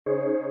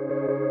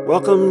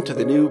Welcome to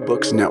the New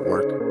Books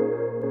Network.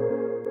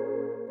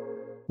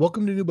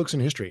 Welcome to New Books in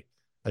History,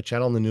 a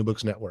channel on the New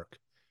Books Network.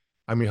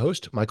 I'm your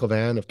host, Michael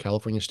Vann of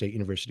California State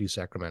University,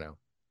 Sacramento.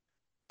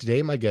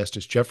 Today, my guest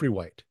is Jeffrey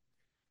Whyte,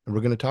 and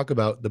we're going to talk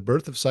about the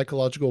birth of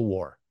psychological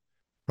war,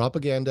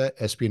 propaganda,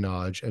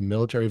 espionage, and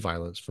military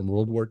violence from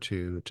World War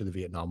II to the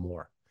Vietnam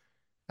War,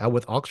 out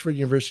with Oxford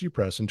University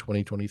Press in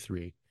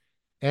 2023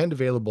 and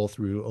available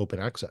through open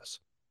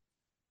access.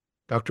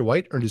 Dr.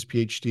 Whyte earned his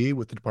PhD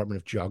with the Department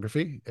of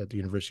Geography at the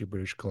University of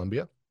British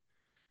Columbia,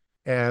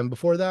 and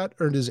before that,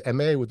 earned his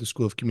MA with the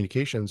School of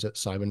Communications at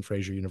Simon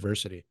Fraser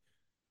University,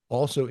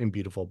 also in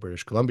beautiful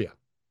British Columbia.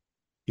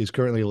 He is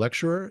currently a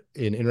lecturer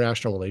in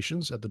international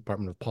relations at the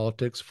Department of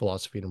Politics,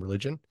 Philosophy, and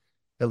Religion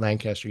at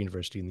Lancaster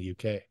University in the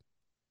UK.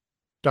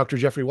 Dr.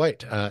 Jeffrey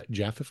Whyte,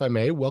 Jeff, if I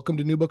may, welcome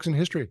to New Books in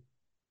History.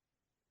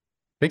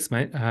 Thanks,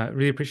 mate.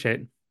 Really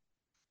appreciate it.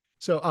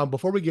 So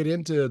before we get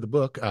into the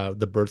book,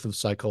 The Birth of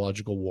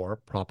Psychological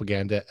War,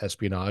 Propaganda,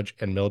 Espionage,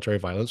 and Military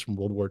Violence from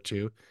World War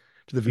II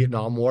to the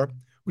Vietnam War,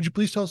 would you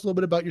please tell us a little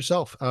bit about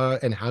yourself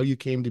and how you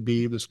came to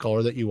be the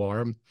scholar that you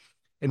are,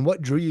 and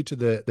what drew you to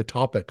the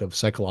topic of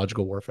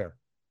psychological warfare?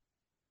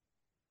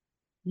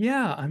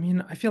 Yeah, I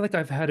mean, I feel like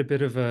I've had a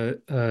bit of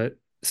a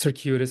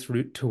circuitous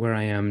route to where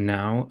I am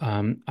now.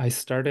 I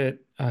started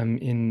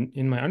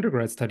in my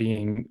undergrad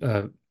studying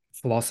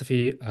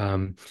philosophy,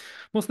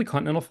 mostly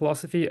continental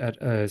philosophy at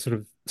a sort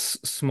of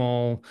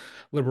small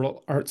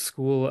liberal arts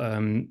school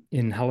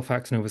in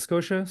Halifax, Nova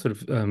Scotia, sort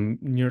of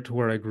near to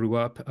where I grew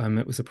up.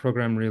 It was a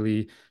program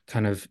really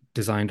kind of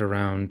designed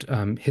around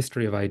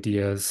history of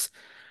ideas.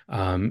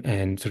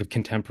 And sort of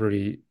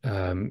contemporary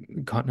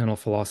continental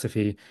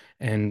philosophy.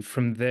 And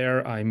from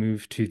there, I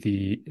moved to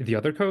the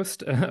other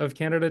coast of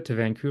Canada, to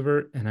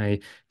Vancouver, and I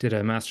did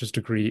a master's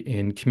degree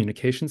in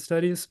communication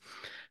studies,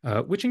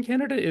 which in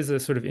Canada is a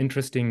sort of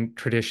interesting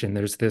tradition.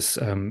 There's this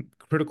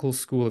critical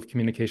school of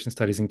communication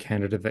studies in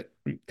Canada that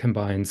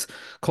combines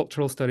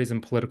cultural studies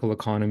and political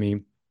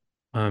economy.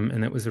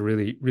 And that was a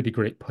really, really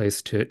great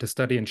place to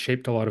study and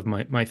shaped a lot of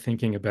my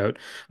thinking about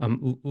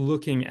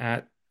looking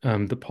at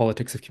the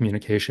politics of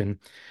communication.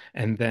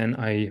 And then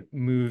I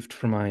moved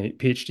for my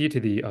PhD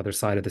to the other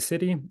side of the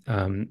city.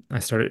 I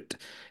started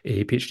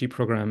a PhD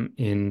program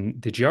in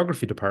the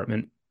geography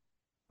department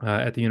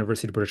at the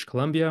University of British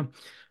Columbia.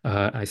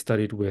 I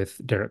studied with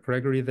Derek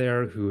Gregory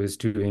there, who is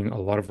doing a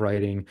lot of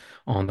writing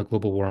on the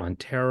global war on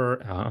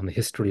terror, on the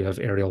history of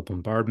aerial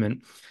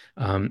bombardment.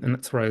 And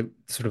that's where I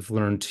sort of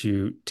learned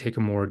to take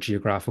a more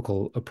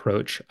geographical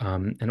approach.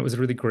 And it was a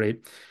really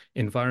great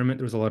environment.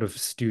 There was a lot of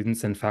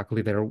students and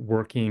faculty there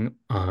working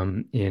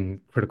in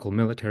critical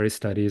military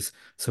studies.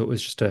 So it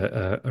was just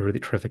a really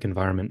terrific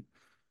environment.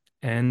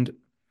 And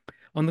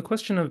on the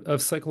question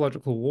of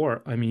psychological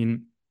war, I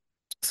mean,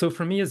 so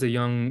for me as a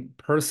young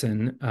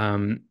person,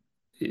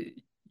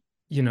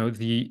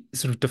 the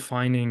sort of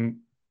defining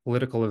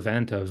political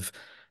event of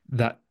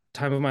that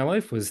time of my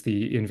life was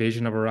the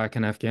invasion of Iraq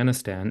and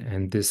Afghanistan,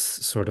 and this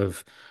sort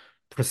of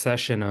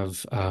procession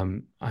of,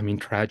 I mean,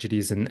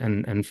 tragedies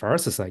and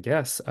farces, I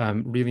guess,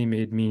 really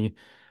made me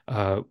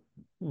uh,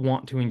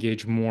 want to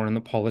engage more in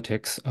the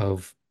politics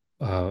of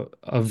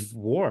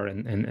war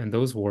and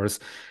those wars.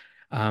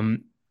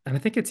 And I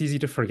think it's easy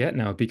to forget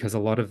now because a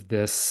lot of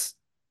this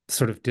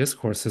sort of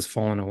discourse has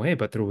fallen away,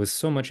 but there was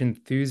so much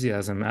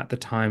enthusiasm at the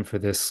time for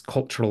this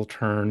cultural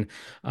turn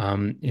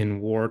in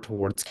war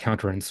towards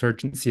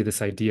counterinsurgency,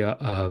 this idea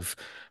of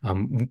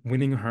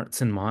winning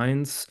hearts and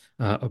minds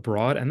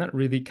abroad. And that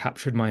really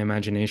captured my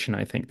imagination,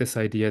 I think, this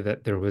idea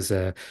that there was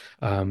a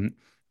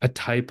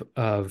type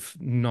of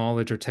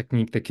knowledge or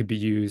technique that could be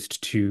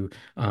used to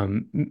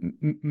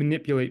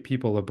manipulate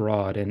people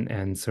abroad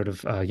and sort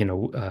of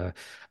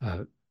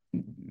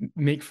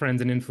make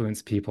friends and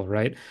influence people,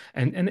 right?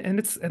 And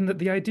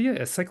the idea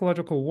is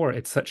psychological war.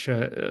 It's such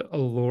a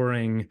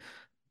alluring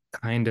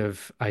kind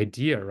of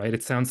idea, right?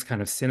 It sounds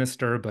kind of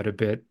sinister, but a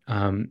bit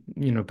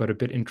but a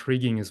bit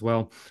intriguing as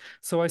well.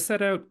 So I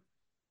set out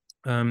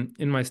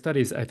in my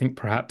studies, I think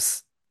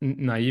perhaps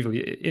naively,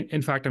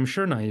 in fact, I'm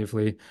sure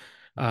naively,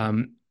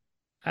 um,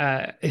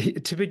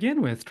 to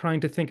begin with,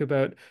 trying to think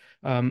about,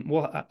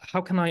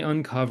 how can I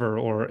uncover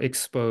or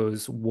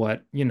expose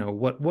what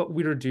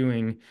we're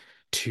doing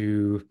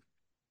to,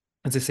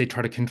 as I say,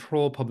 try to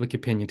control public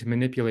opinion, to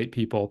manipulate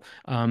people.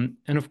 And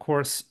of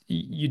course,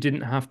 you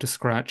didn't have to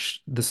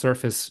scratch the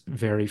surface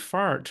very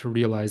far to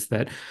realize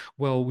that,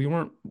 well, we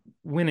weren't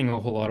winning a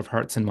whole lot of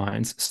hearts and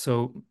minds.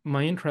 So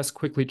my interest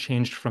quickly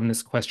changed from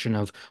this question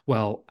of,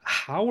 well,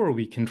 how are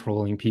we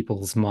controlling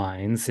people's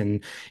minds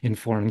in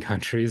foreign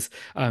countries,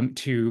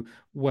 to,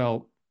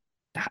 well,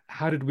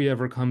 how did we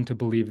ever come to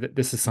believe that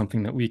this is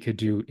something that we could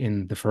do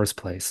in the first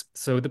place?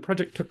 So the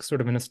project took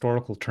sort of an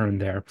historical turn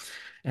there,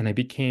 and I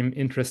became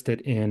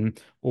interested in,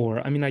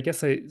 or I mean, I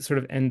guess I sort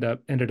of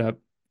ended up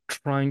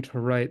trying to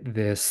write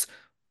this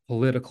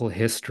political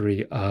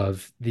history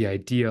of the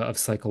idea of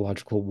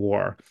psychological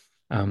war.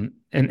 And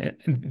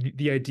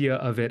the idea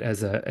of it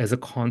as a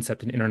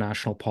concept in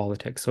international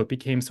politics. So it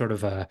became sort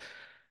of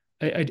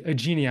a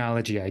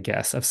genealogy, I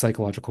guess, of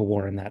psychological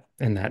war in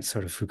that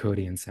sort of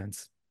Foucauldian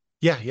sense.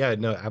 Yeah,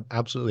 no,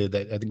 absolutely.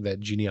 That I think that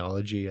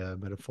genealogy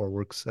metaphor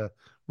works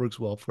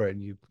well for it.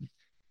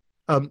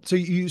 And so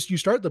you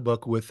start the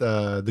book with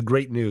the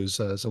great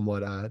news,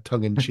 somewhat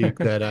tongue in cheek,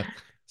 that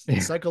Yeah.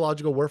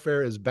 psychological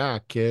warfare is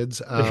back,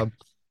 kids. What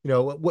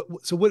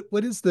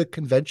is the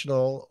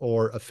conventional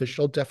or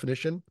official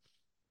definition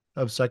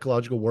of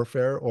psychological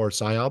warfare or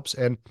psyops,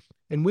 and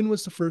when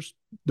was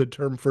the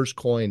term first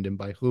coined and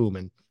by whom?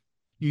 And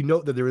you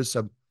note that there is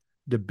some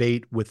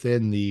debate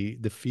within the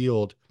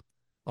field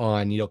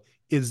on,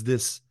 is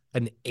this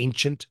an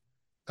ancient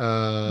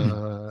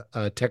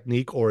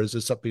technique, or is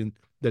this something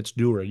that's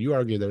newer? You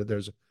argue that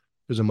there's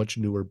a much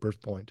newer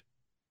birth point.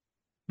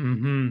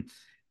 Hmm.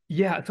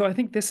 Yeah, so I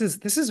think this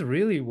is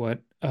really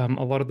what a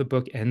lot of the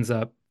book ends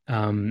up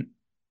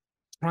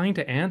trying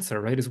to answer,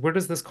 right? Is where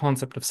does this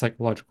concept of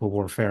psychological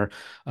warfare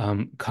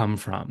come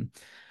from?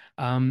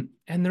 And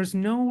there's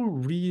no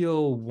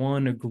real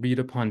one agreed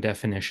upon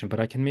definition, but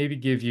I can maybe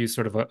give you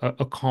sort of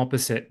a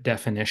composite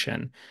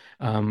definition,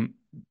 um,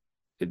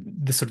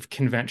 the sort of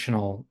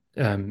conventional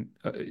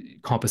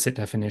composite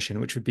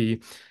definition, which would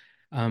be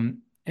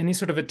any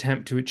sort of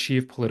attempt to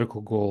achieve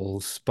political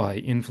goals by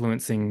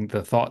influencing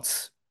the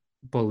thoughts,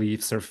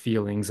 beliefs, or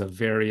feelings of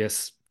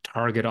various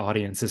target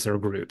audiences or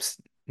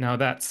groups. Now,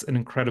 that's an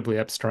incredibly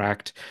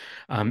abstract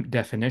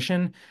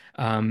definition.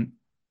 Um,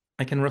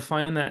 I can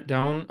refine that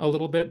down a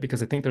little bit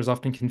because I think there's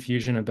often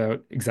confusion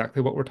about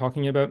exactly what we're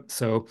talking about.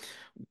 So,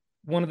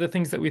 one of the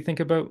things that we think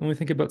about when we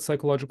think about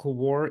psychological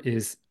war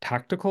is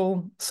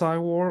tactical psi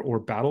war or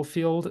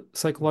battlefield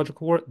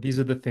psychological war. These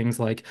are the things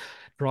like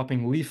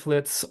dropping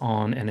leaflets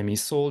on enemy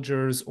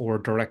soldiers or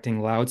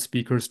directing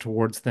loudspeakers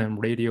towards them,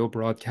 radio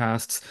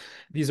broadcasts.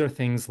 These are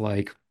things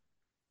like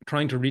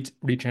trying to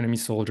reach enemy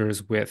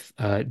soldiers with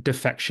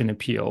defection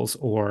appeals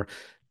or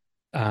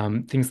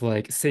things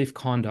like safe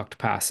conduct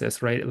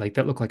passes, right? Like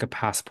that look like a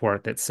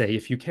passport that say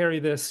if you carry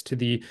this to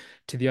the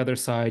other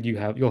side,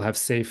 you'll have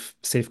safe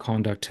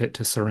conduct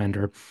to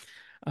surrender.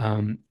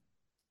 Um,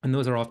 and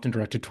those are often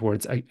directed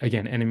towards,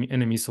 again,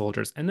 enemy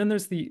soldiers. And then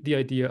there's the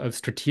idea of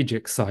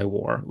strategic psi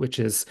war, which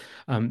is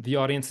the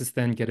audiences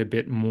then get a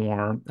bit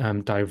more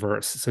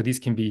diverse. So these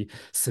can be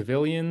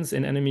civilians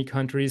in enemy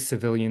countries,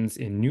 civilians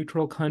in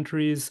neutral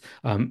countries,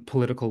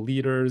 political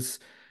leaders.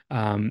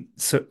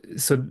 So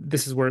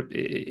this is where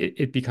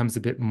it becomes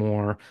a bit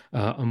more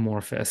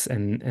amorphous,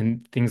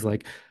 and things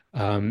like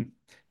um,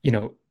 you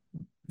know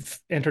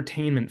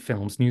entertainment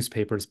films,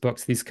 newspapers,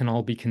 books, these can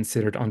all be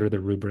considered under the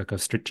rubric of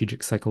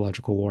strategic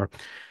psychological war.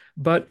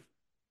 But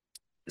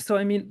so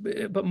I mean,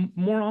 but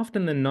more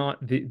often than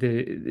not,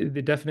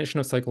 the definition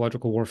of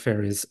psychological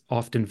warfare is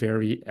often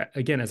very,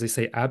 again, as I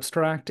say,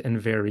 abstract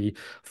and very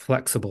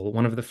flexible.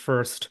 One of the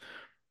first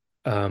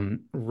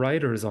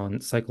writers on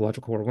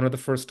psychological war, one of the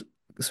first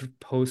sort of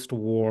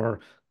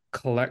post-war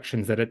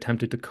collections that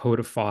attempted to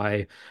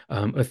codify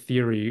a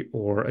theory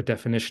or a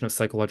definition of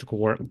psychological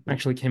war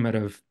actually came out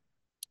of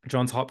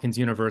Johns Hopkins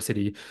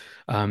University.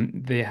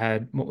 They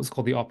had what was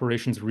called the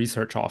Operations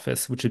Research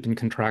Office, which had been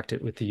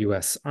contracted with the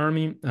U.S.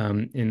 Army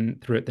in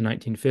throughout the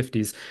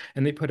 1950s,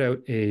 and they put out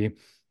a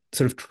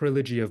sort of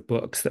trilogy of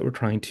books that were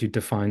trying to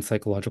define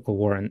psychological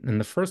war. And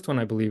the first one,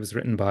 I believe, was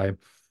written by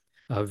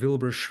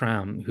Wilbur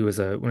Schramm, who is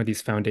one of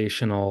these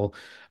foundational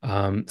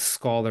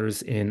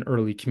scholars in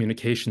early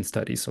communication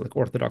studies, so like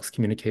orthodox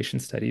communication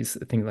studies,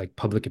 things like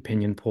public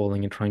opinion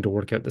polling and trying to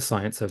work out the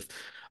science of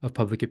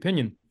public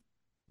opinion.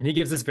 And he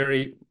gives this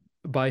very,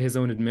 by his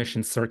own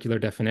admission, circular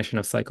definition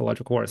of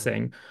psychological war,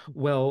 saying,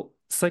 well,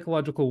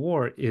 psychological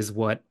war is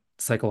what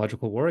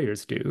psychological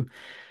warriors do.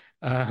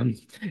 Um,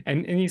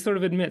 and he sort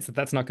of admits that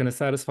that's not going to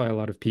satisfy a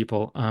lot of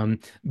people.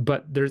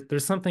 But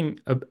there's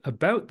something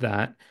about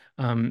that.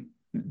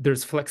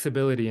 There's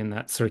flexibility in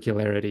that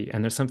circularity,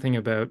 and there's something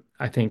about,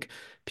 I think,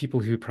 people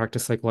who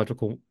practice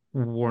psychological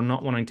war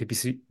not wanting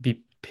to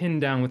be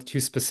pinned down with too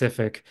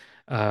specific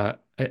a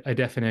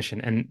definition.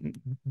 And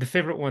the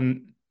favorite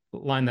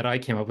line that I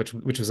came up,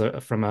 which was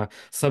from a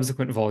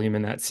subsequent volume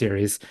in that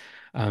series,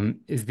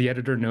 is the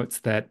editor notes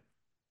that,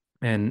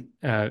 and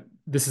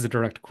this is a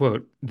direct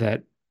quote,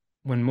 that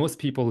when most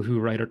people who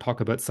write or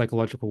talk about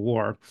psychological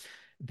war,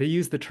 they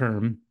use the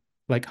term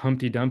like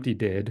Humpty Dumpty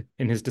did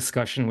in his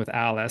discussion with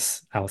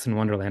Alice in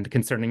Wonderland,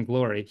 concerning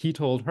glory. He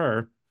told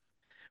her,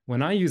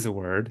 when I use a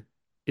word,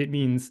 it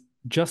means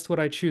just what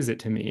I choose it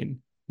to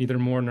mean, neither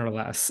more nor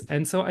less.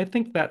 And so I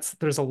think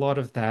there's a lot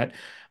of that.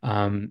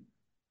 Um,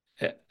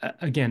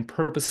 Again,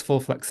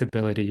 purposeful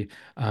flexibility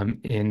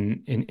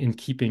in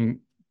keeping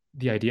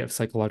the idea of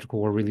psychological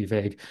war really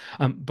vague.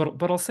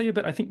 But I'll say a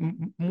bit. I think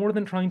more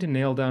than trying to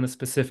nail down a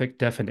specific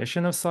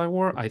definition of psi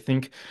war, I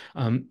think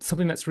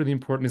something that's really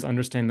important is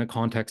understanding the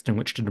context in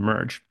which it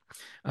emerged,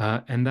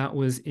 and that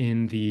was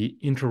in the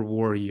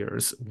interwar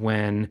years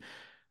when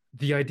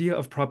the idea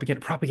of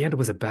propaganda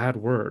was a bad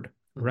word,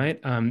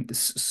 right?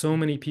 So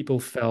many people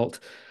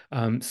felt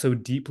so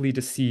deeply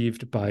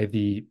deceived by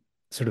the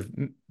sort of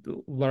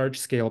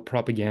large-scale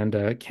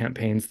propaganda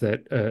campaigns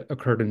that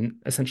occurred in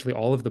essentially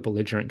all of the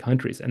belligerent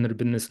countries, and there had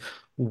been this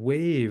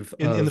wave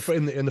of In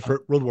the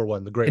World War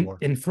One, the Great War.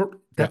 Yeah,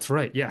 that's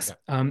right, yes.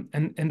 yeah.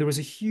 And there was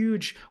a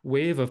huge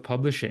wave of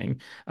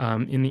publishing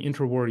in the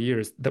interwar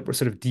years that were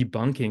sort of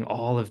debunking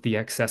all of the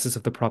excesses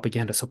of the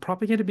propaganda. So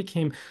propaganda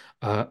became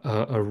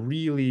a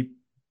really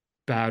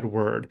bad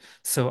word.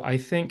 So I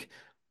think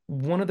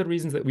one of the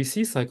reasons that we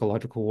see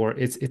psychological war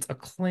is it's a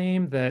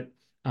claim that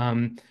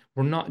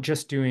we're not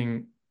just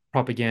doing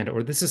propaganda,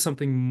 or this is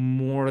something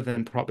more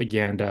than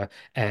propaganda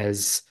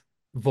as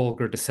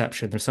vulgar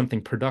deception. There's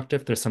something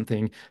productive, there's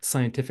something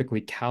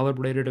scientifically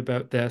calibrated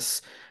about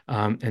this.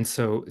 I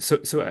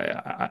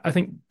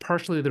think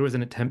partially there was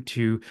an attempt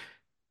to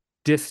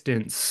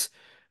distance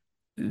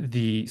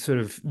the sort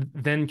of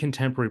then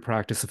contemporary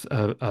practice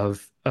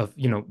of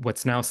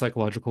what's now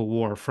psychological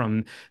war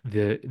from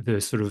the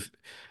sort of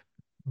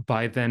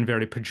by then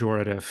very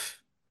pejorative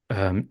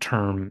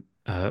term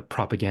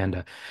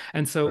propaganda.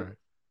 And All so right.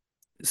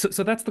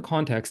 so that's the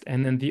context.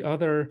 And then the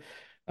other,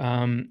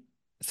 um,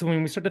 so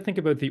when we start to think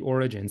about the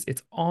origins,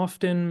 it's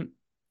often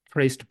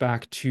traced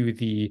back to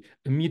the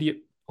immediate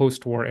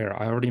post-war era.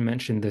 I already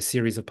mentioned the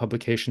series of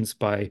publications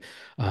by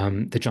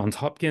the Johns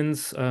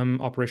Hopkins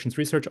Operations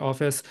Research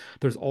Office.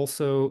 There's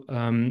also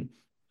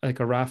like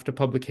a raft of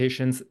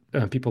publications.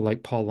 People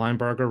like Paul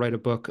Linebarger write a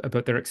book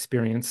about their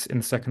experience in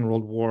the Second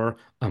World War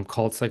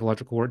called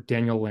Psychological War.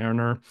 Daniel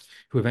Lerner,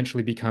 who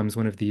eventually becomes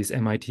one of these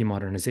MIT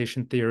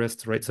modernization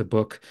theorists, writes a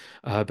book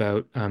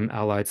about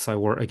Allied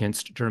war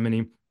against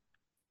Germany.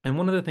 And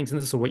one of the things,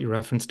 and this is what you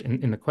referenced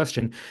in the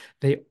question,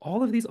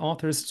 all of these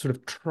authors sort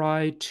of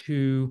try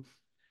to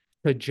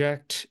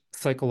project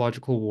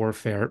psychological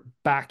warfare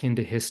back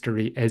into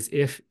history as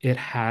if it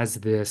has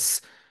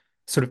this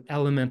sort of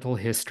elemental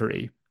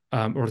history,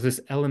 or this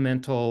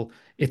elemental,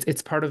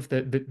 it's part of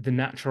the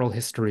natural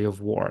history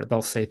of war.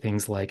 They'll say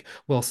things like,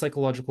 well,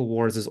 psychological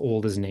war is as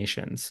old as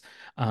nations.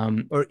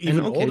 Or And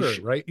even okay, older,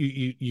 right?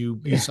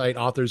 You cite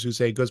authors who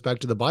say it goes back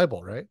to the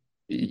Bible, right?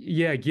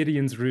 yeah,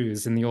 Gideon's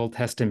ruse in the Old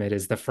Testament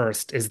is the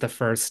first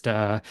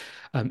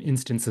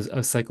instance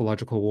of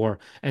psychological war.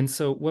 And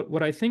so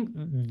what I think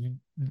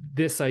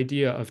this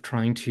idea of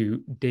trying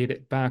to date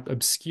it back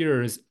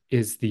obscures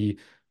is the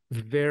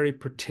very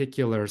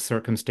particular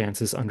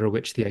circumstances under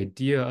which the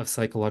idea of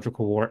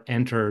psychological war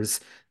enters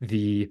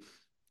the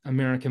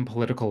American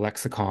political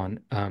lexicon,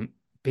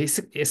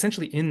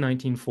 essentially in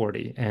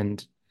 1940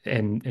 and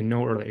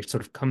no earlier. It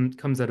sort of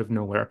comes out of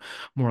nowhere,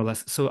 more or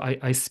less. So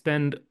I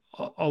spend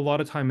a lot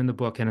of time in the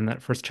book and in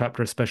that first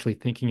chapter, especially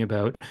thinking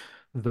about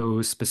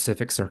those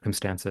specific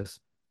circumstances.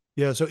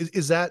 Yeah. So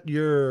is that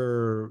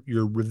your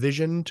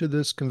revision to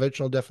this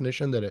conventional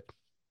definition that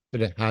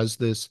it has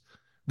this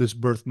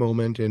birth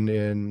moment in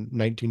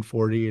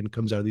 1940 and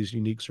comes out of these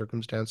unique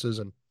circumstances?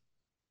 And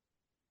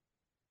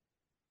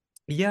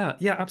Yeah,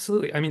 yeah,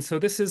 absolutely. I mean, so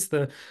this is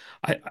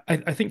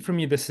I think for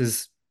me this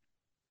is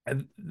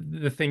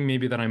the thing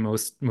maybe that I'm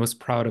most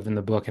proud of in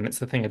the book, and it's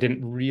the thing I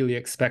didn't really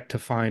expect to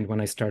find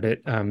when I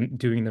started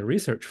doing the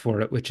research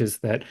for it, which is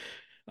that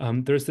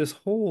there's this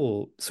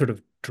whole sort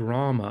of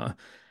drama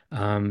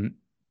um,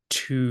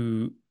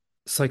 to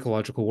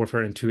psychological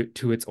warfare and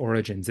to its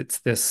origins. It's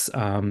this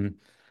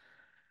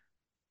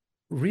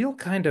real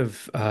kind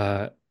of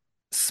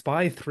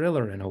spy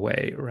thriller in a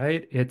way,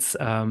 right? It's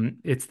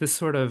this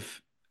sort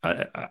of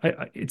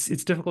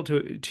it's difficult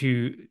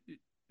to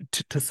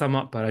sum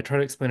up, but I try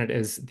to explain it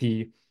as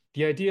the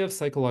idea of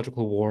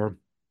psychological war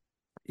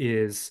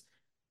is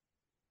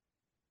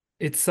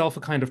itself a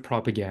kind of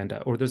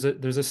propaganda, or there's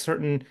a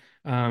certain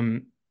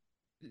um,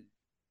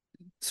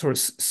 sort of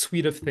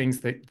suite of things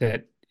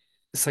that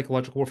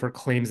psychological warfare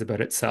claims about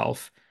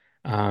itself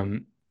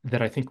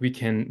that I think we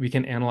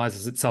can analyze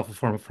as itself a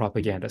form of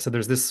propaganda. So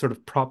there's this sort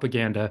of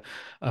propaganda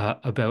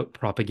about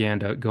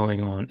propaganda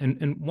going on,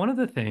 and one of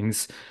the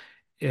things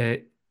uh,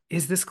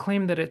 is this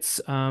claim that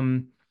it's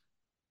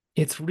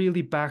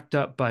really backed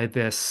up by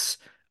this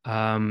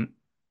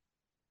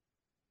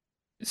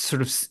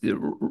sort of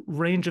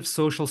range of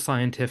social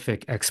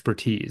scientific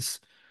expertise,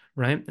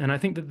 right? And I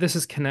think that this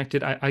is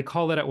connected. I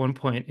call it at one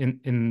point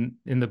in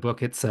the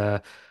book, it's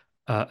a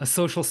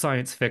social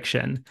science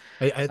fiction.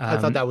 I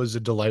thought Um, that was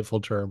a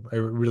delightful term. I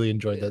really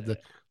enjoyed that, the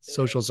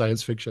social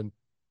science fiction.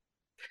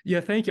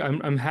 yeah, thank you.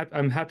 I'm happy.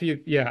 I'm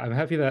happy. Yeah, I'm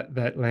happy that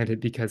that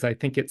landed because I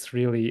think it's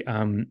really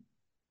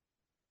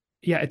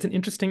yeah, it's an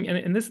interesting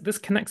and this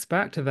connects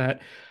back to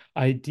that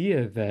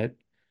idea that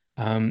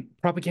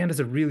propaganda is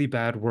a really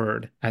bad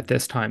word at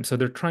this time. So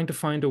they're trying to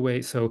find a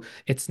way. So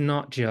it's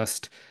not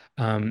just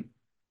um,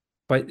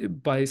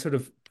 by sort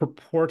of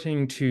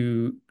purporting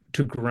to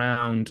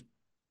ground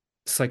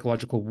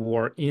psychological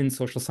war in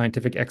social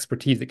scientific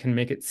expertise, it can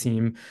make it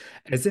seem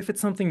as if it's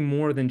something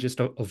more than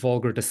just a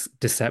vulgar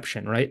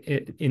deception, right?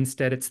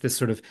 Instead, it's this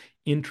sort of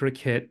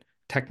intricate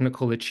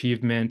technical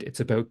achievement. It's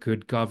about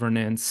good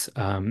governance.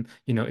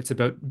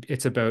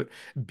 It's about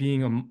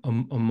being a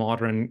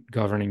modern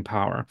governing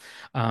power.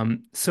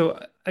 So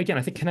again,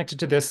 I think connected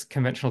to this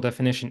conventional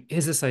definition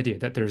is this idea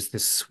that there's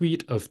this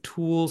suite of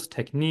tools,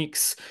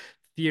 techniques,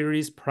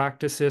 theories,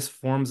 practices,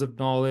 forms of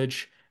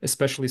knowledge,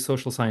 especially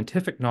social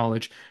scientific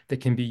knowledge,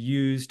 that can be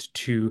used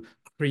to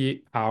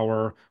create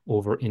power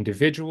over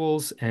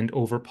individuals and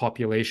over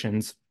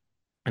populations,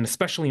 and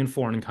especially in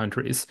foreign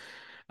countries.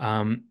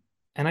 Um,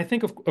 and I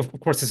think, of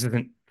course, this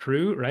isn't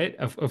true, right?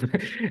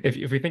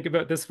 If we think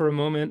about this for a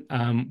moment,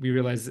 we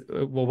realize,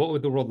 well, what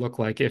would the world look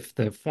like if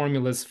the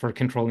formulas for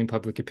controlling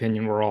public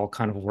opinion were all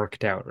kind of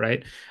worked out,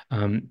 right?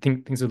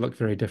 Things would look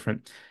very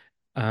different.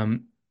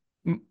 Um,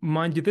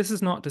 Mind you, this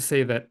is not to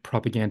say that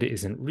propaganda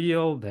isn't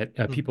real, that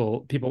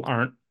Mhm. people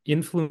aren't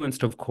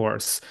influenced, of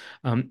course.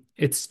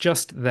 It's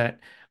just that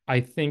I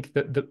think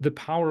that the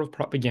power of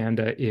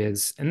propaganda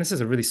is, and this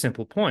is a really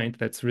simple point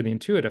that's really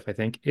intuitive, I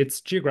think,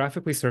 it's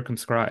geographically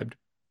circumscribed,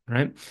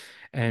 right?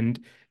 And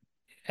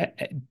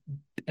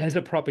as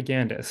a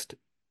propagandist,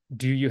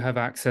 do you have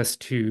access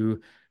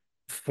to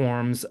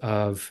forms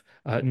of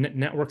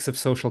networks of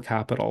social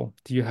capital?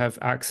 Do you have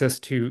access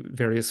to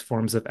various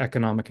forms of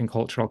economic and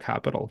cultural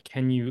capital?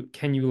 Can you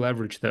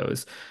leverage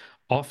those?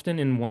 Often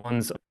in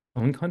one's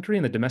own country,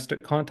 in the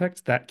domestic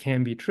context, that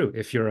can be true.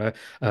 If you're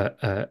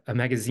a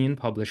magazine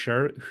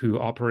publisher who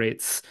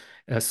operates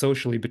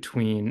socially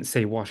between,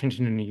 say,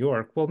 Washington and New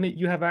York, well,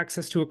 you have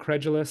access to a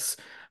credulous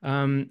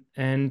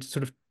and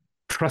sort of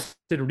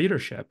trusted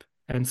readership.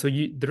 And so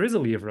there is a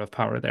lever of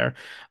power there.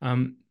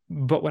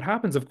 But what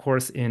happens, of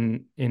course,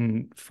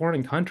 in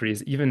foreign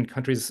countries, even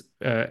countries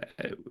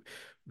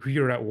who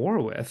you're at war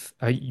with,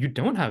 you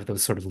don't have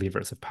those sort of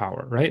levers of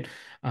power, right?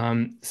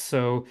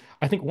 So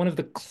I think one of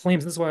the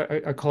claims, this is why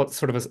I call it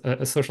sort of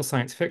a social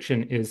science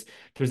fiction, is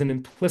there's an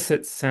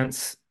implicit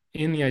sense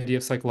in the idea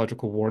of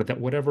psychological war that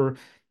whatever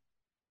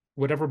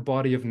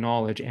body of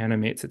knowledge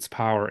animates its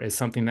power is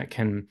something that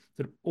can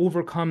sort of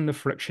overcome the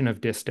friction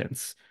of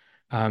distance.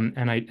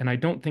 And I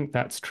don't think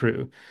that's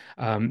true.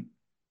 Um,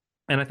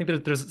 and I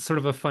think there's sort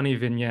of a funny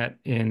vignette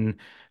in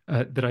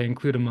that I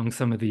include among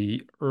some of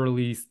the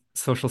early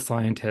social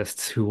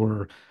scientists who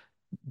were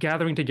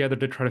gathering together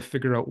to try to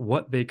figure out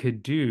what they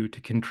could do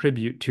to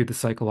contribute to the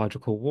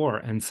psychological war.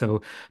 And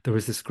so there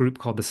was this group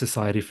called the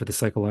Society for the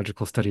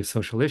Psychological Study of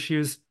Social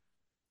Issues.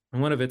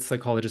 And one of its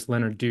psychologists,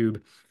 Leonard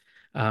Dube,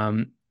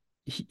 um,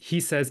 he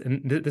says,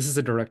 and this is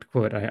a direct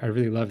quote, I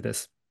really love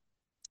this.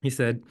 He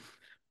said,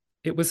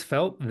 "It was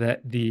felt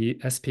that the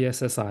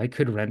SPSSI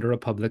could render a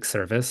public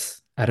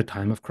service at a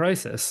time of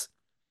crisis.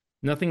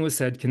 Nothing was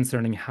said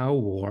concerning how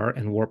war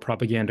and war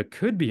propaganda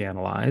could be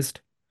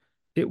analyzed.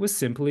 It was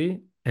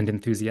simply and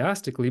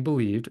enthusiastically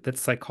believed that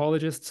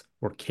psychologists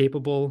were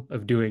capable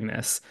of doing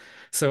this."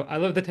 So I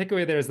love the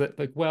takeaway there is that,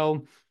 like,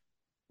 well,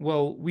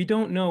 we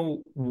don't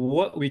know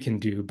what we can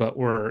do, but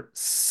we're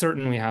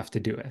certainly have to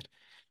do it.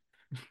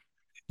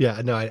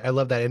 Yeah, no, I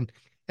love that.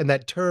 And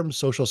that term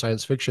social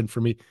science fiction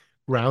for me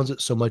grounds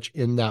it so much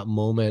in that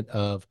moment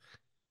of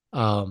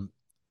um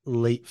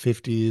late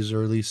 50s,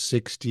 early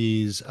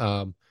 60s,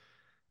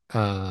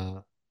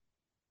 uh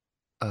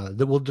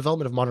the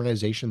development of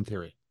modernization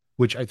theory,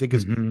 which I think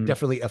is Hmm.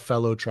 definitely a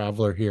fellow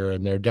traveler here,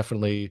 and they're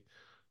definitely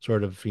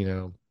sort of, I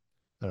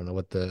don't know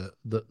what the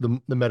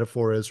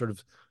metaphor is, sort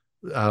of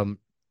um,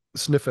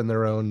 sniffing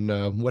their own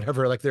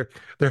whatever. Like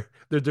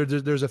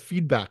there's a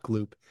feedback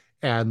loop,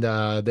 and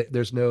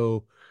there's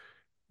no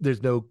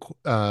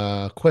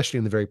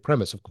questioning the very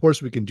premise. Of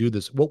course, we can do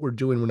this. What we're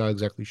doing, we're not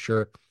exactly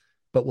sure,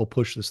 but we'll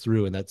push this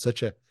through, and that's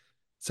such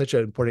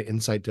an important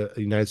insight to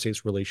the United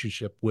States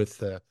relationship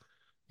with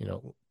you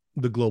know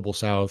the global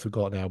South, we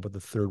call it now, but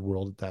the third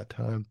world at that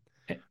time.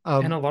 And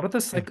Um, a lot of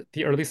yeah,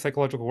 the early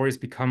psychological warriors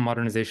become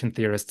modernization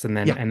theorists and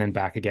then yeah, and then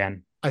back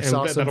again. I And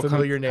saw some that'll come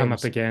familiar come up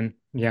names. again.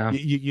 Yeah.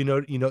 You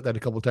know that a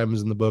couple of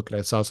times in the book, and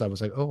I saw some. I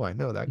was like, oh, I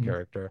know that Mm-hmm.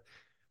 character.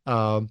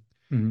 Um,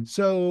 Mm-hmm.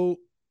 so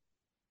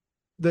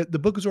the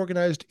book is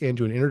organized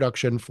into an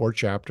introduction, 4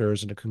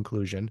 chapters, and a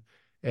conclusion.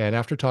 And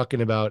after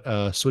talking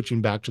about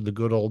switching back to the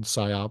good old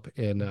psyop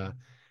in uh,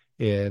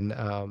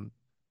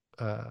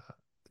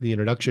 the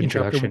introduction,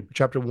 chapter Introduction.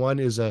 chapter one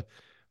is a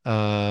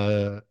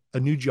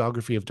new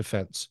geography of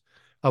defense.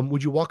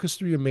 Would you walk us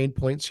through your main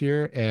points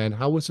here, and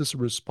how was this a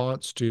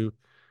response to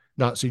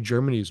Nazi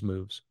Germany's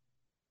moves?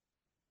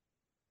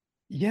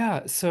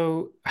 Yeah,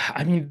 so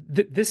I mean,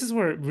 this is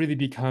where it really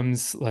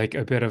becomes like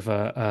a bit of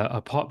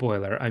a pot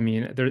boiler. I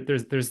mean,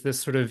 there's this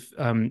sort of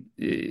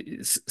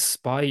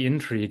spy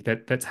intrigue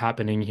that's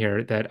happening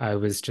here that I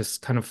was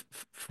just kind of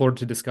floored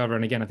to discover.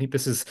 And again, I think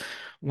this is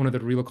one of the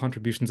real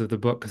contributions of the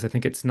book, because I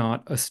think it's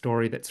not a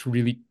story that's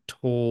really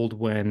told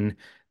when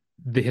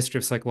the history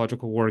of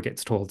psychological war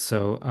gets told.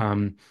 So,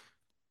 and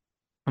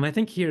I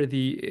think here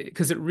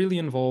because it really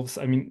involves,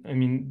 I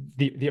mean,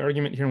 the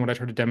argument here and what I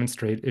try to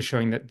demonstrate is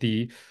showing that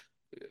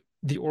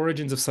the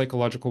origins of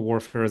psychological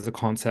warfare as a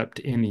concept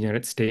in the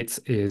United States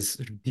is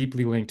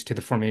deeply linked to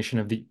the formation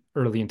of the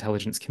early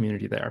intelligence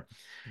community there.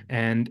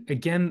 And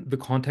again, the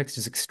context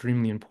is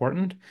extremely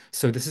important.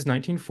 So this is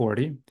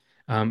 1940.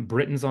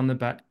 Britain's on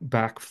the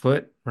back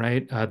foot,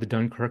 right? The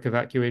Dunkirk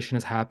evacuation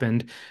has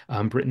happened.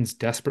 Britain's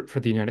desperate for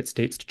the United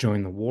States to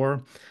join the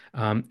war.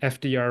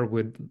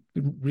 FDR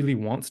really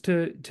wants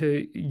to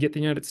get the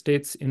United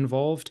States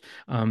involved.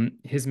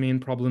 His main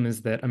problem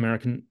is that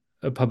American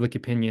public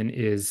opinion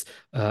is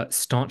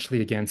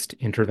staunchly against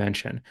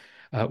intervention,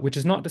 which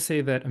is not to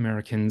say that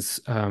Americans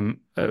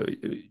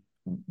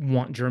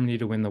want Germany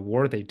to win the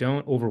war. They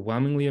don't.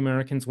 Overwhelmingly,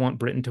 Americans want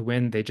Britain to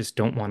win. They just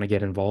don't want to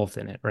get involved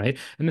in it, right?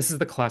 And this is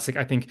the classic,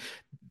 I think,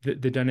 the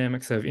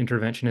dynamics of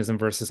interventionism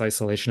versus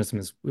isolationism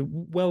is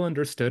well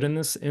understood in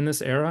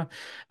this era.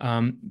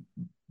 Um,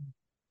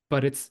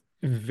 but it's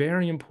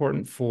very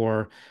important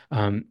for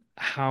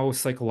how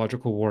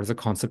psychological war as a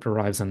concept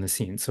arrives on the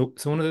scene. So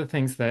one of the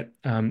things that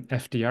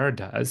FDR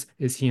does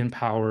is he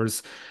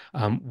empowers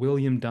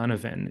William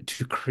Donovan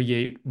to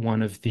create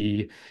one of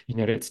the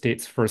United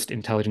States' first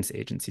intelligence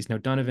agencies. Now,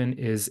 Donovan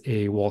is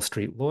a Wall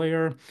Street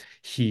lawyer.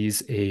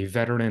 He's a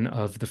veteran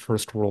of the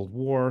First World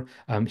War.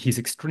 He's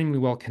extremely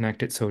well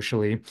connected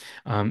socially,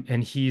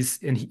 and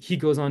he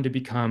goes on to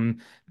become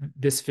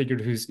this figure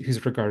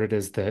who's regarded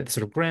as the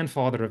sort of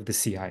grandfather of the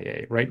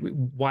CIA, right?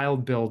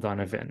 Wild Bill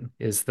Donovan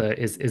is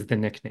the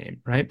nickname,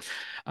 right?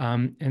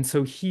 And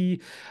so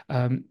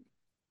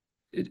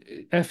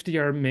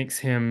FDR makes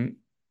him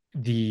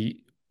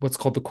the what's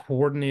called the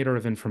coordinator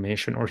of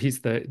information, or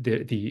he's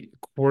the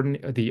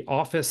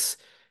office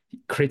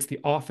creates the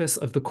office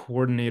of the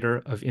coordinator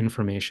of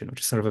information,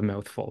 which is sort of a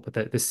mouthful, but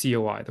the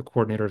COI, the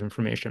coordinator of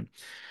information.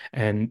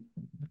 And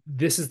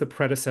this is the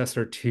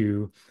predecessor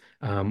to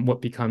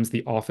what becomes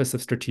the Office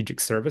of Strategic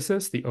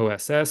Services, the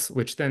OSS,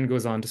 which then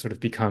goes on to sort of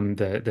become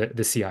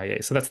the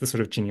CIA. So that's the sort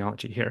of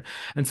genealogy here.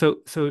 And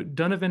so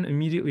Donovan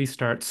immediately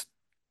starts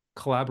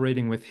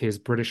collaborating with his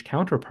British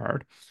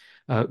counterpart,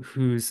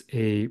 who's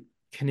a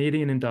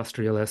Canadian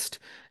industrialist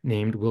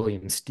named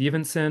William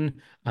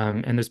Stevenson.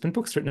 And there's been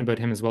books written about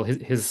him as well.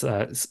 His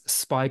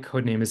spy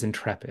code name is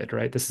Intrepid,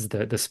 right? This is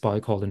the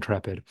spy called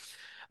Intrepid.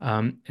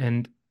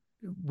 And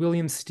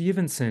William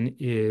Stevenson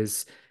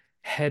is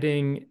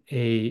heading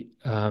a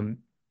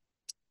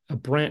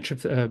branch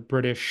of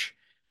British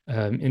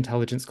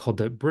intelligence called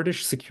the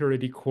British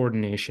Security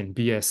Coordination,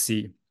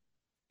 BSC.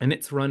 And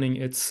it's running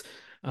its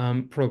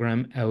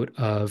program out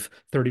of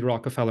 30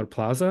 Rockefeller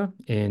Plaza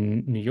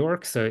in New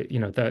York. So,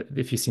 that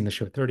if you've seen the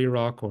show 30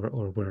 Rock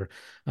or where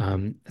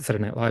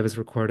Saturday Night Live is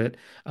recorded.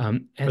 Or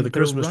And the they're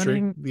Christmas tree,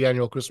 running the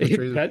annual Christmas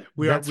tree.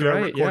 We are that's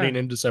right, yeah. recording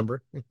in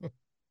December.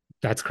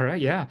 That's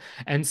correct, yeah.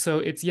 And so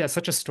it's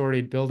such a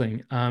storied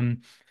building.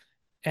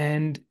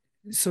 And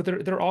so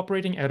they're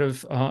operating out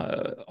of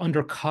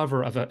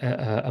undercover of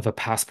a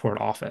passport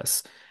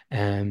office.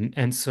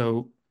 And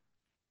so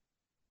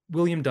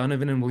William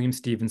Donovan and William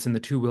Stevenson, the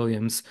two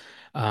Williams,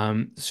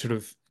 sort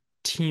of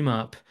team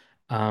up.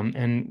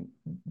 And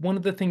one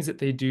of the things that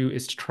they do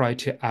is to try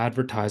to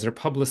advertise or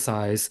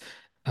publicize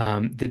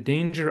the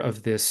danger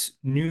of this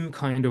new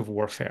kind of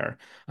warfare.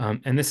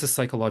 And this is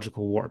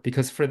psychological war,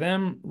 because for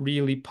them,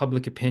 really,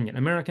 public opinion,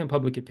 American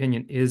public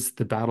opinion is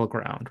the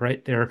battleground,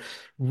 right? They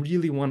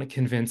really want to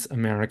convince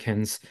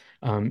Americans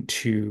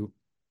to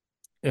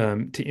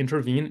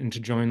intervene and to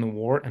join the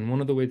war. And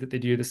one of the ways that they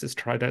do this is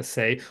try to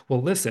say,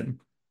 well, listen,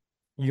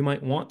 you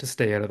might want to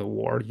stay out of the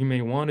war. You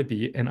may want to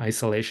be an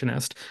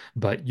isolationist,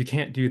 but you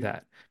can't do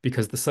that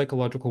because the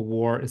psychological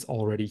war is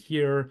already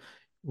here.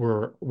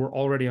 We're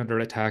already under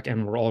attack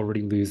and we're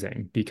already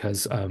losing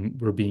because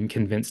we're being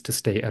convinced to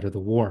stay out of the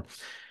war.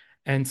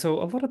 And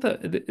so a lot of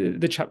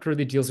the chapter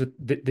really deals with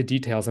the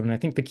details. I mean, I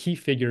think the key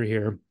figure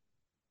here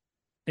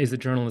is a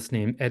journalist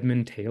named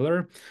Edmund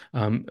Taylor,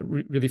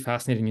 really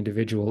fascinating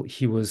individual.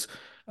 He was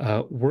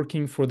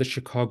working for the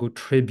Chicago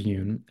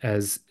Tribune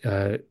as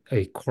a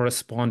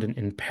correspondent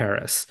in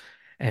Paris.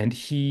 And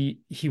he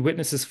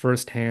witnesses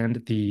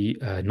firsthand the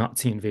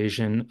Nazi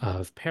invasion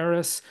of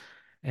Paris.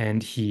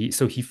 And he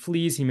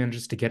flees, he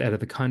manages to get out of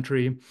the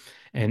country.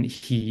 And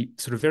he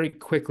sort of very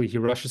quickly, he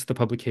rushes the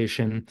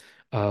publication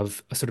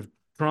of a sort of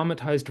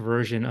dramatized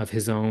version of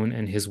his own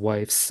and his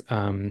wife's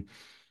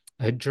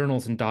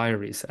journals and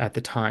diaries at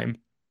the time.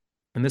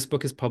 And this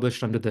book is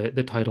published under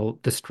the title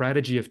The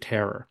Strategy of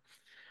Terror.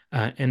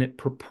 And it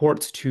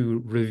purports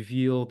to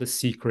reveal the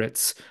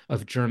secrets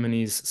of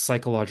Germany's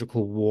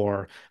psychological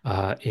war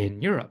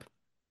in Europe.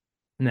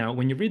 Now,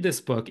 when you read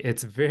this book,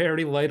 it's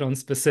very light on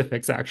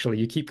specifics, actually.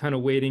 You keep kind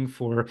of waiting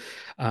for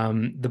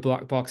the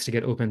black box to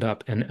get opened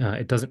up, and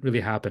it doesn't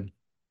really happen.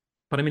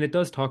 But I mean, it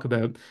does talk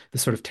about the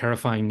sort of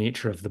terrifying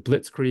nature of the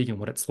Blitzkrieg and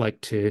what it's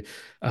like to,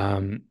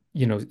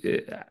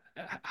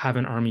 have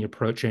an army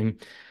approaching.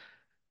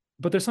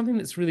 But there's something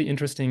that's really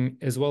interesting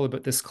as well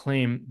about this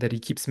claim that he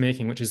keeps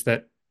making, which is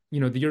that,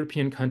 the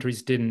European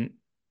countries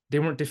they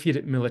weren't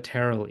defeated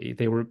militarily.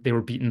 They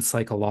were beaten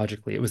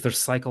psychologically. It was their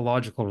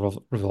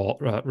psychological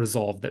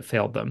resolve that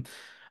failed them.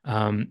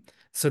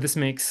 So this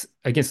makes,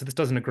 again, so this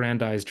doesn't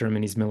aggrandize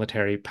Germany's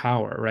military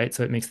power, right?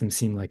 So it makes them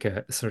seem like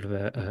a sort of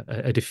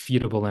a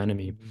defeatable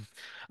enemy.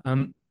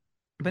 Um,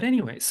 but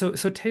anyway, so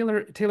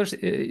Taylor's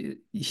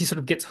he sort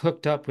of gets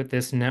hooked up with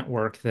this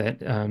network that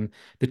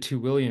the two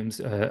Williams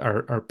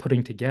are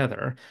putting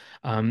together,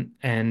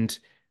 and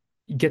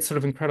gets sort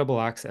of incredible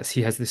access.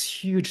 He has this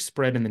huge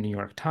spread in the New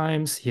York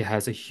Times. He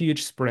has a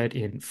huge spread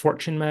in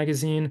Fortune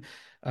magazine,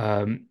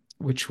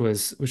 which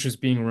was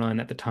being run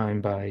at the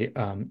time by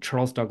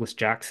Charles Douglas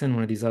Jackson,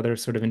 one of these other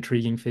sort of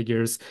intriguing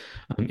figures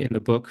in the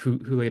book, who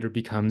later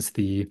becomes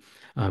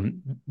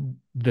um,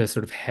 the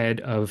sort of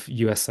head of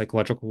U.S.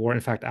 psychological war. In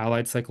fact,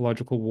 Allied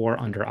psychological war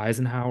under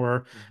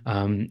Eisenhower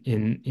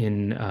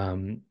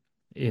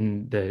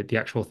in the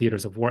actual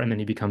theaters of war, and then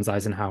he becomes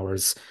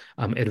Eisenhower's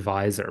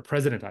advisor,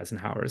 President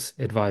Eisenhower's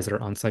advisor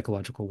on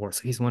psychological war.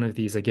 So he's one of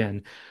these,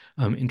 again,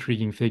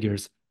 intriguing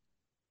figures.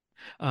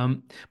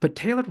 But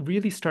Taylor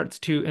really starts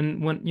to,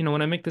 and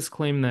when I make this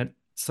claim that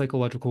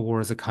psychological war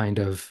is a kind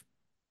of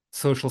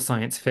social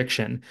science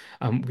fiction,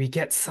 we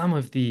get some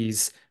of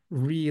these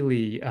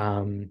really,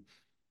 I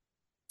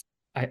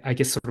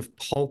guess, sort of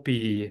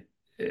pulpy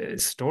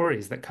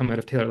stories that come out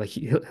of Taylor. Like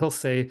he'll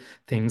say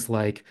things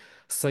like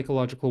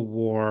psychological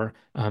war,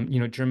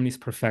 Germany's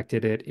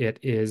perfected it. It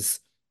is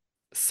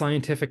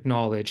scientific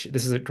knowledge.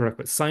 This is a direct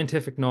quote,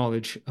 scientific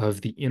knowledge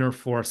of the inner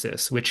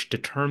forces which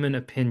determine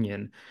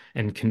opinion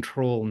and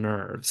control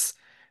nerves.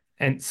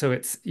 And so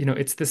it's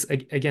this,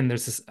 again,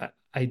 there's this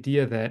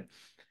idea that,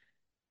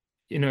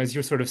 as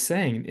you're sort of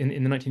saying,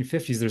 in the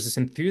 1950s, there's this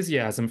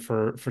enthusiasm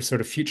for sort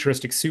of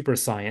futuristic super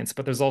science,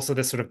 but there's also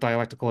this sort of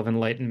dialectical of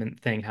enlightenment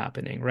thing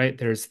happening, right?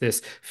 There's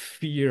this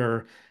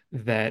fear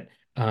that,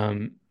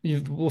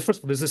 well, first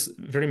of all, there's this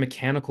very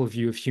mechanical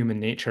view of human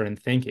nature and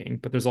thinking,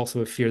 but there's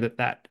also a fear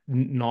that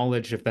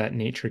knowledge of that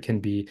nature can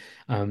be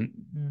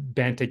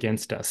bent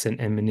against us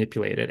and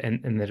manipulated,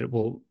 and that it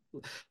will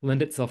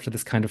lend itself to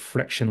this kind of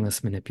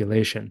frictionless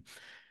manipulation.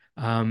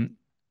 Um,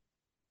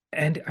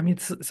 and I mean,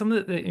 some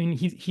of I mean,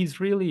 he's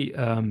really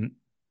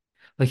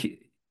like,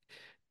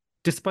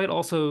 despite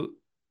also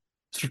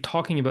sort of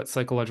talking about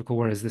psychological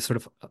war as this sort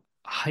of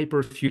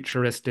hyper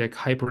futuristic,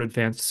 hyper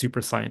advanced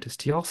super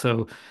scientist, he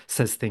also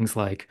says things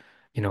like,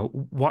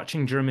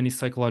 watching Germany's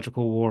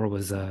psychological war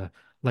was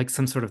like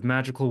some sort of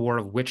magical war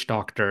of witch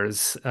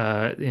doctors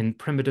in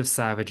primitive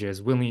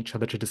savages willing each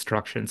other to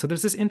destruction. So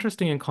there's this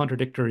interesting and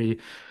contradictory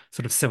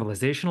sort of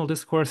civilizational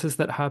discourses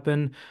that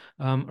happen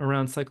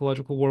around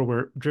psychological war,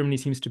 where Germany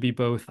seems to be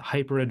both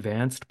hyper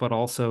advanced but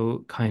also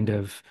kind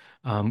of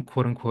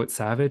quote unquote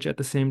savage at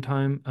the same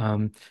time.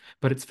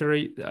 But it's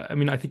very, I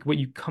mean, I think what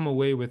you come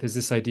away with is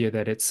this idea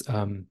that it's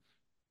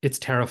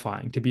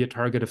terrifying. To be a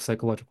target of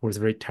psychological war is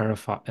very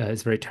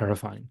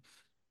terrifying.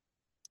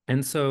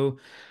 And so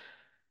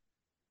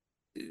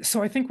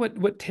I think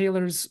what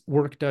Taylor's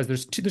work does,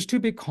 there's two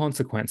big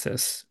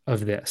consequences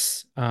of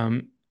this,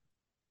 of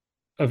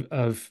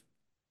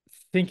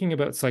thinking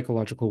about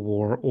psychological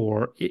war,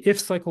 or if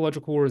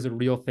psychological war is a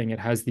real thing, it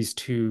has these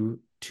two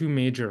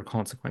major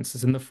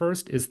consequences. And the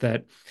first is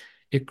that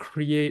it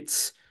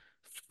creates,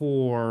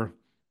 for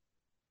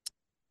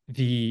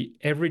the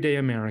everyday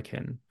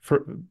American,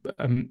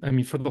 I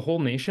mean, for the whole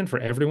nation, for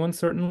everyone,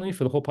 certainly,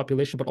 for the whole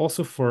population, but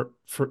also for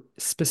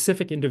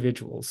specific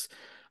individuals,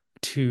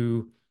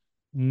 to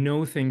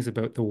know things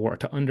about the war,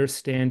 to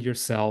understand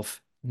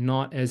yourself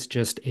not as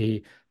just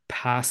a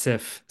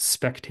passive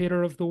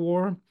spectator of the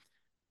war,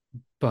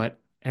 but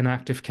an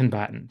active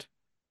combatant,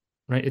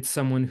 right? It's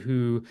someone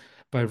who,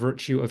 by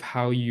virtue of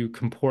how you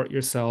comport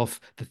yourself,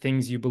 the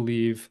things you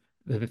believe,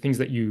 the things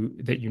that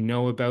you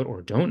know about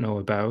or don't know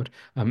about,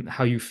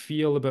 how you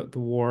feel about the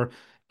war.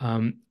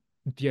 Um,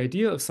 the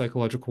idea of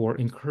psychological war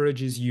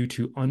encourages you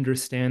to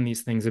understand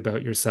these things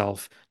about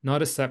yourself,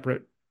 not as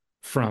separate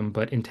from,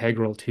 but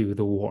integral to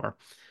the war.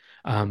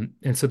 And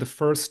so the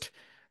first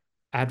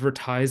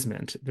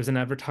advertisement, there's an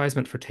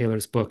advertisement for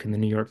Taylor's book in the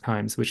New York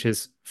Times, which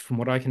is, from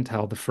what I can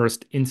tell, the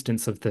first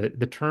instance of the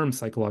term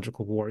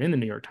psychological war in the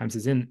New York Times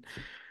is in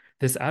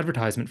this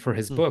advertisement for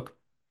his book.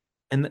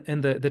 And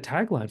the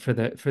tagline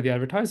for the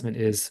advertisement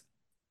is,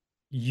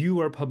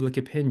 "You are public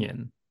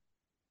opinion,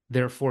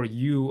 therefore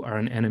you are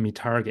an enemy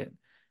target."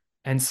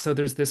 And so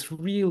there's this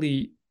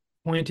really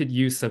pointed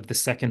use of the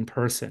second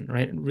person,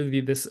 right? And really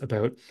this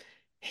about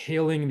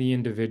hailing the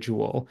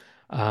individual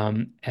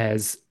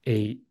as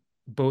a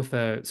both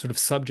a sort of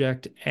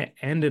subject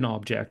and an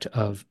object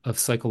of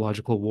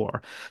psychological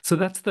war. So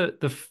that's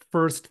the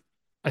first,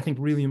 I think,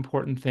 really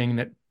important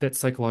thing that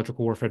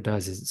psychological warfare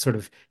does, is it sort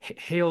of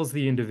hails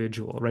the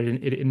individual, right?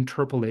 And it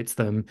interpolates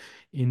them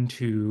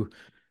into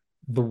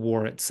the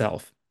war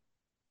itself.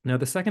 Now,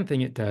 the second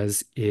thing it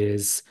does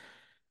is,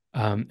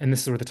 and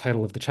this is where the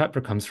title of the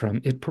chapter comes from,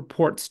 it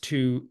purports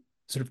to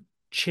sort of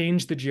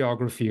change the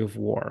geography of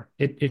war.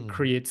 It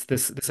creates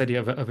this idea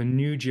of a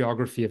new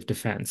geography of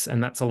defense,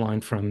 and that's a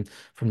line from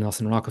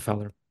Nelson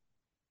Rockefeller,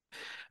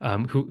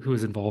 who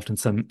is involved in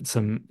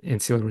some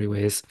ancillary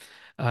ways.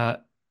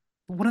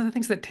 One of the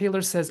things that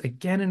Taylor says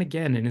again and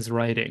again in his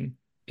writing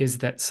is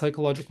that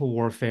psychological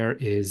warfare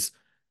is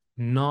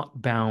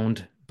not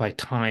bound by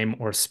time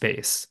or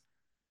space,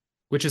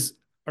 which is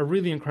a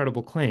really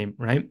incredible claim,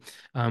 right?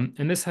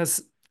 And this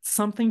has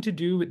something to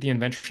do with the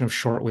invention of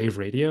shortwave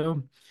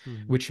radio,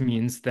 Mhm. which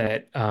means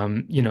that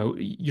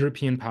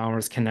European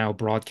powers can now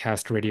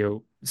broadcast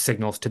radio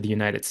signals to the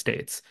United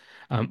States.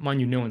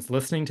 Mind you, no one's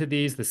listening to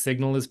these. The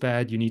signal is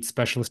bad. You need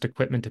specialist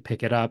equipment to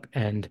pick it up.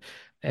 And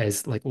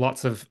as like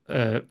lots of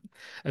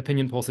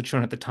opinion polls had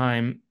shown at the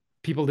time,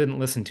 people didn't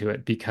listen to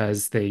it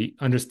because they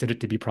understood it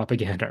to be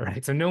propaganda,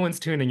 right? So no one's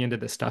tuning into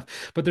this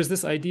stuff. But there's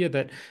this idea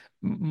that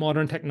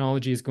modern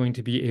technology is going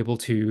to be able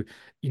to,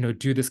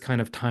 do this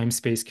kind of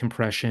time-space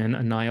compression,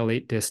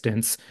 annihilate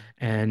distance,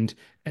 and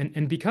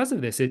because of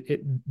this,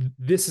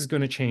 this is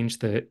going to change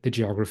the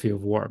geography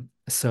of war.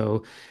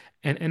 So,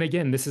 and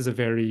again, this is a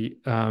very,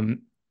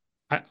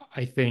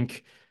 I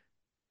think,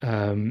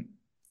 um,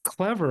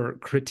 clever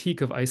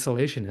critique of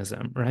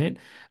isolationism, right?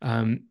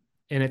 Um,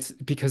 and it's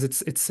because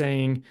it's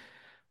saying,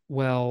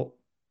 well,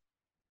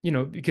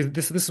 because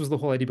this was the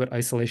whole idea about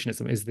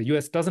isolationism is the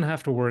US doesn't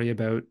have to worry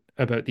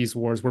about these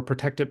wars. We're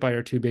protected by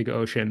our two big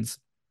oceans.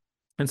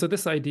 And so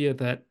this idea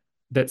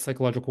that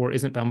psychological war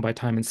isn't bound by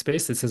time and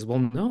space, it says, well,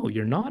 no,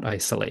 you're not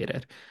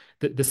isolated.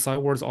 The Psy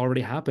war is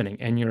already happening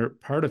and you're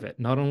part of it.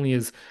 Not only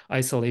is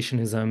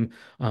isolationism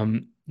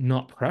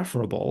not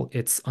preferable,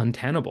 it's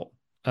untenable.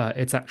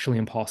 It's actually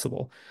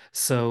impossible.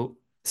 So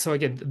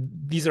again,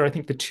 these are, I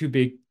think, the two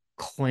big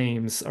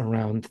claims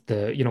around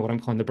what I'm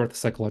calling the birth of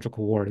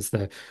psychological war is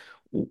the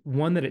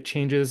one that it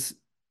changes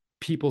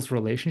people's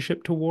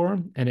relationship to war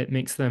and it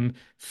makes them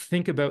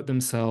think about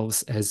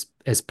themselves as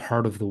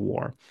part of the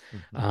war.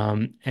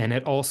 Mhm. And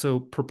it also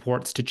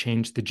purports to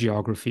change the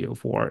geography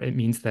of war. It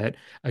means that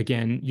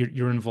again,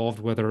 you're involved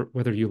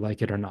whether you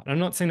like it or not. I'm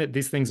not saying that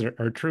these things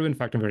are true. In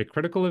fact, I'm very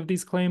critical of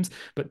these claims,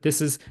 but this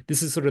is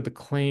sort of the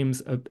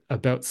claims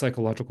about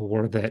psychological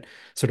war that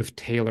sort of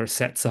Taylor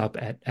sets up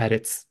at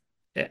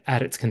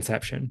its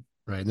conception.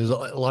 Right. And there's a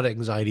lot of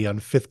anxiety on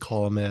fifth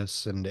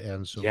columnists and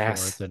so forth.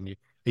 Yes. And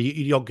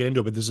you don't get into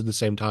it, but this is the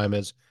same time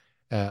as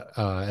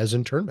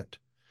internment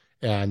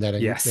and that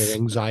Yes.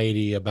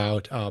 anxiety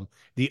about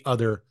the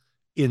other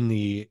in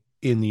the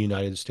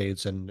United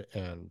States and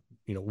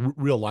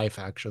real life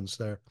actions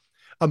there.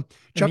 And the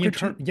Chapter two,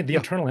 internal, yeah, the yeah,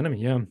 internal enemy.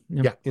 Yeah.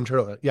 Yeah. yeah,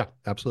 internal, yeah,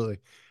 absolutely.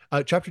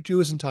 Chapter two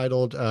is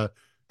entitled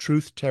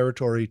 "Truth,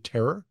 Territory,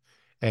 Terror,"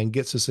 and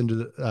gets us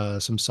into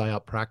some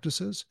psyop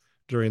practices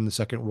during the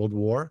Second World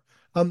War.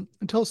 And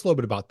tell us a little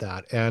bit about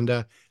that,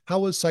 and how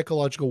was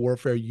psychological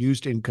warfare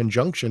used in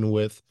conjunction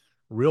with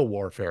real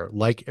warfare,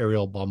 like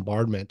aerial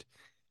bombardment?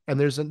 And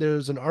there's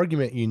an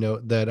argument,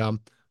 that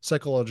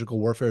psychological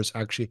warfare is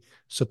actually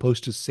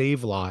supposed to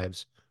save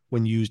lives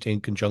when used in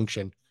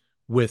conjunction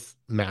with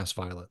mass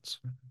violence.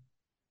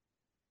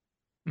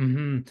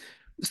 hmm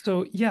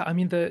So yeah, I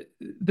mean the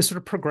sort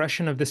of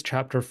progression of this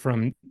chapter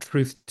from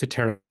truth to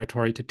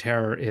territory to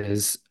terror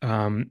is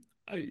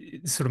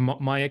sort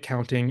of my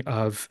accounting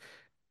of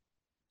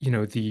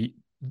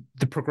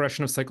the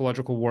progression of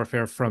psychological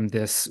warfare from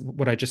this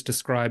what I just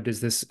described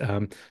as this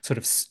sort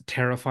of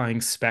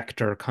terrifying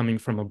specter coming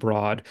from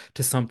abroad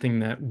to something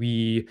that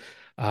we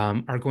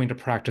are going to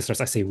practice.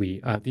 Or I say we,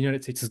 the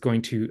United States is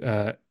going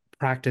to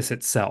practice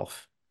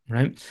itself,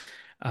 right?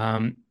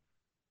 Um,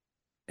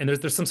 and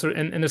there's some sort of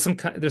and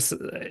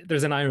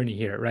there's an irony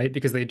here, right?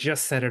 Because they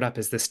just set it up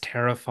as this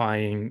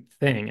terrifying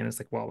thing, and it's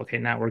like, well, okay,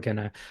 now we're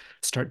gonna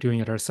start doing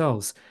it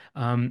ourselves.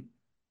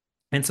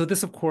 And so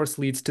this, of course,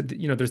 leads to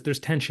there's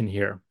tension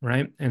here,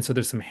 right? And so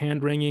there's some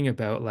hand wringing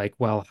about like,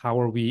 well, how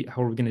are we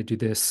going to do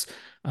this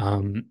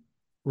um,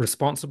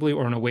 responsibly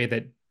or in a way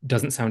that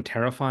doesn't sound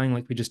terrifying,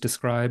 like we just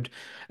described.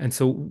 And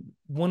so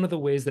one of the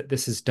ways that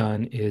this is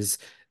done is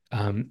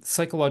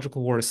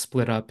psychological war is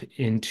split up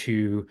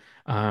into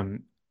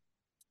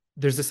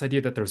there's this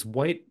idea that there's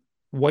white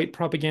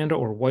propaganda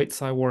or white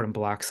Psy war and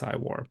black Psy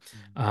war.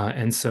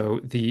 And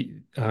so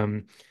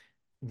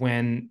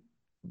when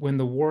when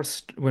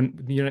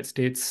the United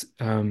States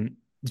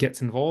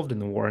gets involved in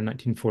the war in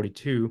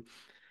 1942,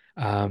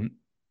 um,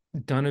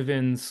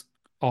 Donovan's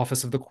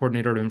Office of the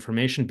Coordinator of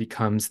Information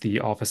becomes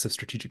the Office of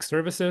Strategic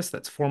Services.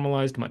 That's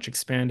formalized, much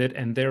expanded,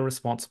 and they're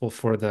responsible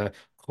for the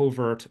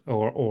covert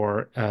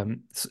or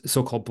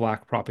so-called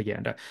black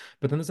propaganda.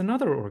 But then there's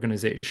another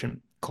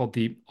organization called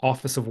the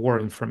Office of War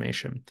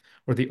Information,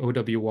 or the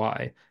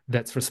OWI,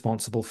 that's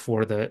responsible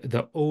for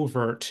the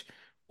overt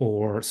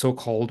or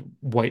so-called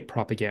white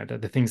propaganda,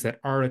 the things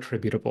that are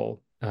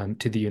attributable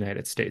to the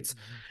United States.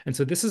 And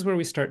so this is where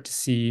we start to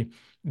see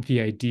the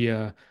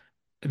idea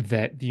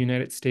that the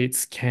United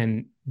States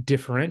can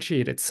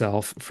differentiate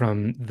itself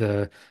from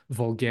the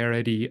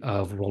vulgarity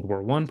of World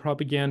War I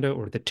propaganda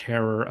or the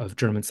terror of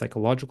German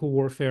psychological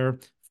warfare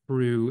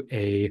through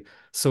a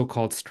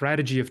so-called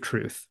strategy of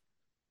truth.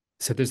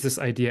 So there's this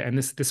idea, and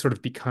this sort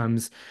of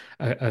becomes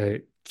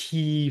a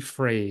key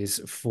phrase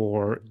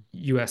for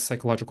US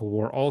psychological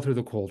war all through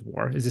the Cold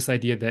War, is this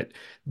idea that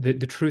the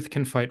truth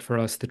can fight for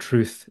us, the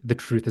truth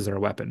is our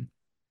weapon.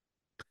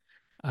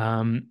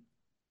 Um,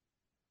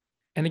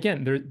 and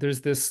again,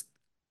 there's this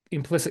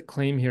implicit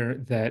claim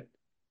here that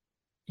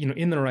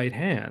in the right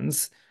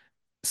hands,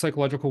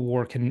 psychological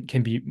war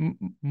can be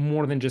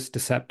more than just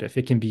deceptive.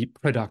 It can be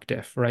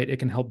productive, right? It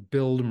can help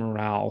build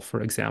morale,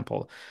 for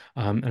example.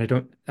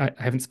 And I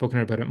haven't spoken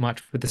about it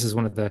much, but this is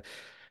one of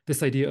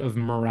this idea of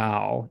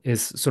morale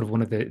is sort of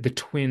one of the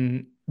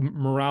twin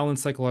morale and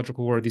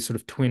psychological war, these sort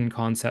of twin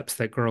concepts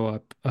that grow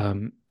up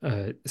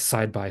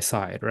side by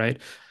side, right?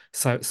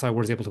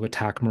 War is able to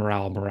attack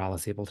morale. Morale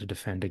is able to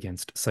defend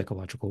against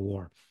psychological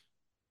war.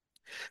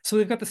 So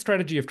they've got the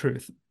strategy of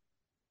truth.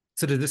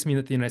 So does this mean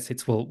that the United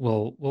States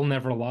will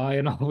never lie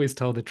and always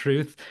tell the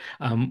truth?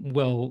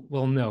 Well,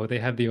 no, they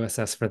have the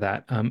OSS for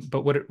that.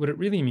 But what it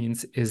really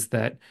means is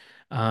that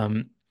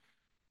um,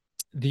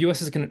 the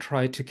US is going to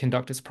try to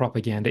conduct its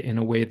propaganda in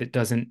a way that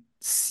doesn't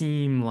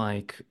seem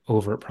like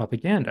overt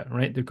propaganda,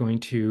 right? They're going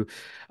to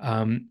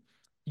um,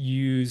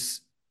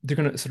 use, they're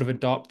going to sort of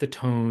adopt the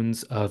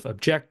tones of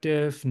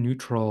objective,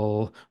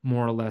 neutral,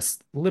 more or less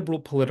liberal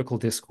political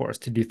discourse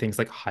to do things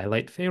like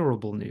highlight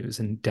favorable news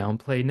and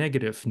downplay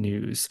negative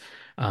news.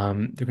 They're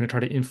going to try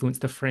to influence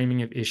the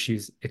framing of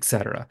issues,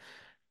 etc.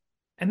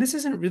 And this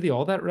isn't really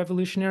all that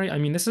revolutionary. I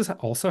mean, this is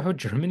also how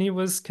Germany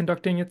was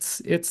conducting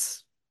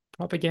its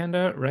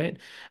propaganda, right?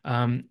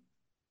 Um,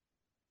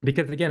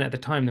 because again, at the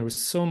time, there was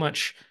so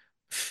much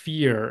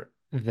fear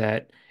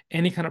that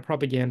any kind of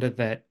propaganda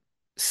that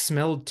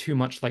smelled too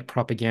much like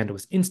propaganda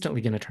was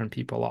instantly going to turn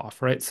people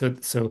off, right? So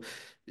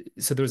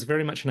there was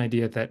very much an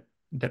idea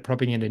that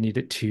propaganda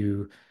needed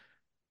to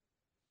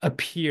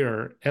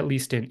appear, at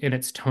least in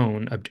its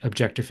tone,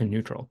 objective and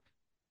neutral.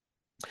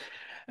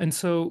 And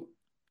so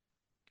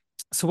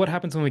what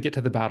happens when we get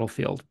to the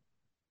battlefield?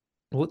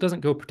 Well, it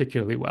doesn't go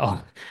particularly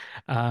well.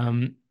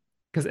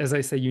 Because as I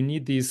say, you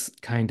need these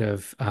kind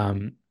of,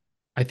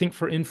 I think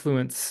for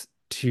influence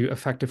to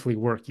effectively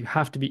work, you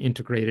have to be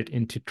integrated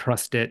into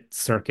trusted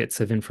circuits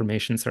of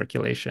information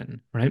circulation,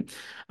 right?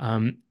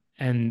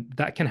 And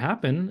that can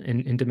happen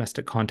in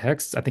domestic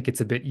contexts. I think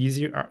it's a bit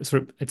easier,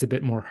 it's a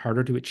bit more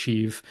harder to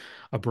achieve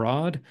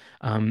abroad.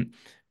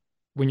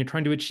 When you're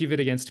trying to achieve it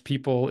against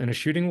people in a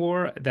shooting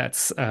war,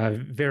 that's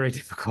very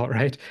difficult,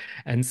 right?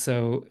 And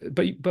so,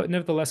 but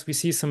nevertheless, we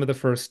see some of the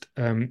first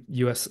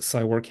U.S.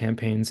 Psy-war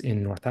campaigns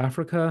in North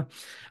Africa.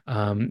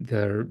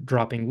 They're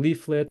dropping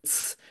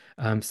leaflets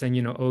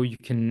saying, oh, you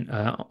can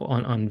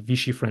on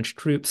Vichy French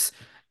troops,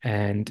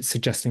 and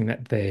suggesting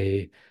that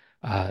they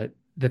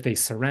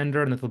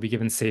surrender and that they'll be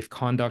given safe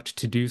conduct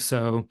to do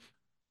so.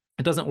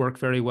 It doesn't work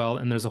very well,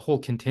 and there's a whole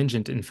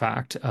contingent, in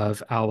fact,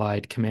 of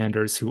Allied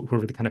commanders who were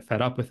really kind of fed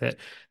up with it.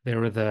 They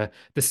were the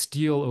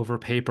steel over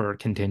paper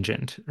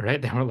contingent, right?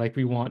 They were like,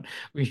 we,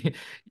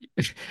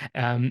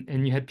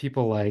 and you had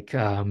people like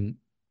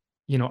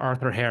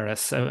Arthur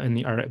Harris and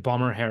the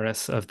bomber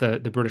Harris of the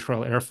British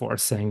Royal Air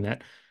Force saying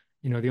that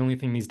the only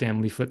thing these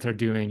damn leaflets are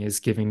doing is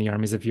giving the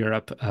armies of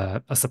Europe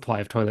a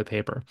supply of toilet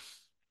paper.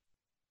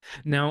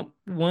 Now,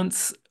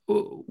 once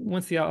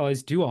the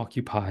Allies do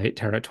occupy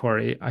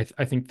territory, I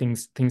think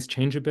things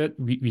change a bit.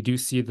 We do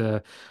see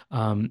the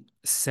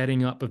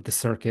setting up of the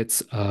circuits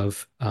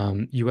of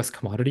U.S.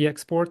 commodity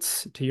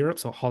exports to Europe.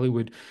 So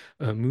Hollywood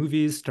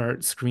movies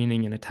start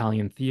screening in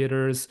Italian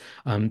theaters.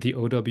 The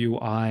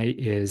OWI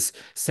is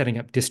setting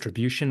up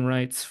distribution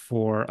rights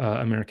for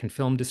American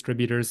film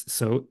distributors.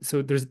 So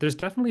there's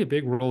definitely a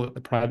big role that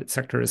the private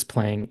sector is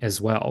playing as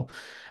well.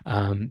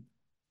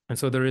 And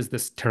so there is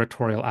this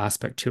territorial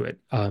aspect to it.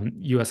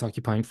 U.S.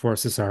 occupying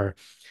forces are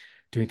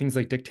doing things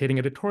like dictating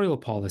editorial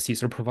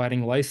policies or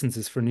providing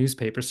licenses for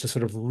newspapers to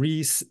sort of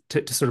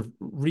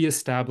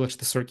reestablish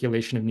the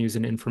circulation of news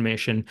and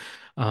information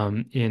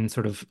in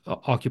sort of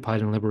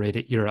occupied and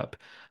liberated Europe,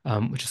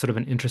 which is sort of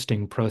an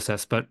interesting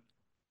process. But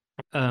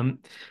um,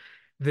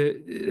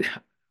 the,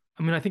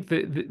 I mean, I think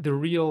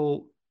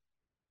the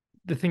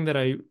thing that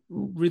I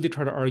really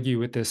try to argue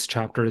with this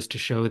chapter is to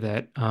show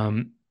that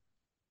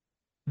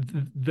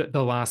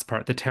the last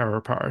part, the terror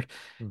part,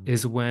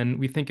 is when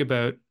we think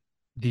about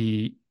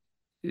the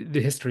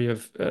history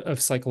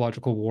of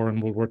psychological war in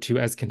World War II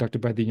as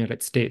conducted by the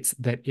United States,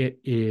 that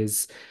it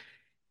is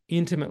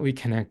intimately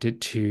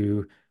connected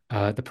to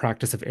the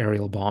practice of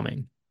aerial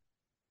bombing,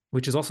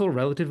 which is also a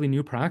relatively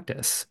new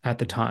practice at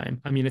the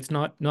time. I mean, it's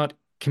not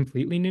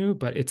completely new,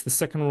 but it's the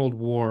Second World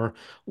War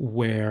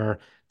where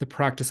the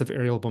practice of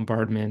aerial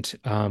bombardment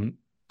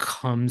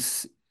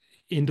comes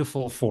into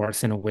full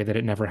force in a way that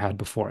it never had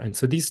before. And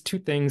so these two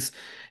things,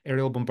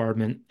 aerial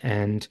bombardment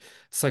and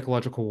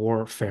psychological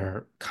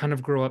warfare, kind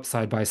of grow up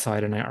side by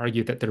side. And I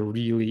argue that they're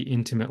really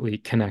intimately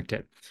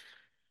connected.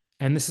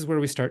 And this is where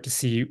we start to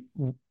see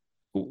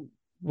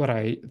what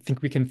I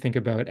think we can think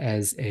about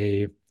as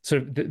a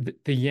sort of the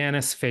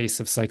Janus face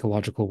of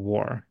psychological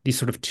war, these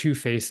sort of two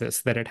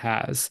faces that it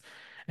has.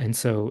 And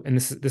so, and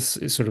this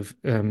is sort of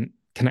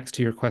connects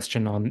to your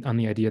question on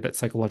the idea that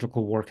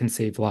psychological war can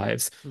save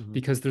lives,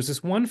 because there's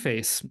this one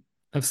face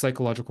of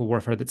psychological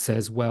warfare that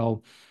says,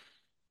 well,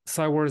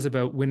 Psy-war is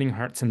about winning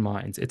hearts and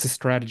minds. It's a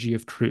strategy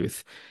of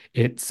truth.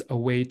 It's a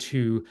way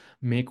to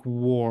make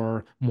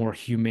war more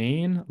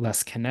humane,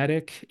 less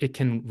kinetic. It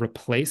can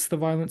replace the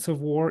violence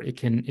of war. It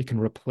can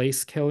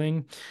replace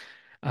killing.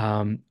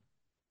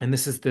 And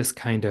this is this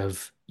kind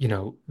of,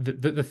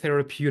 the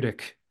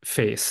therapeutic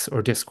face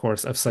or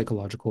discourse of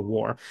psychological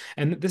war.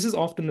 And this is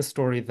often the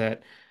story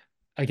that,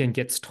 again,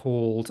 gets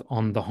told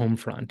on the home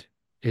front,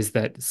 is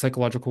that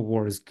psychological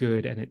war is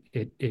good, and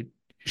it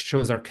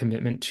shows our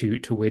commitment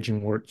to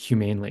waging war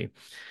humanely.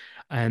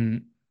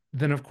 And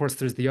then, of course,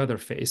 there's the other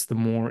face, the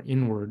more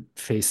inward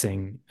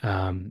facing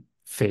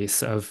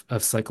face of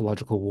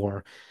psychological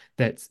war,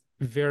 that's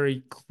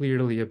very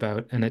clearly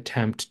about an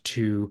attempt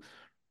to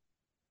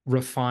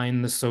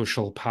refine the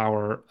social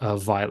power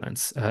of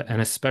violence,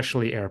 and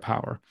especially air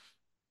power.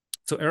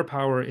 So air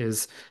power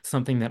is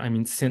something that, I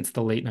mean, since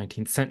the late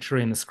 19th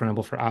century and the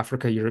scramble for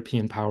Africa,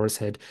 European powers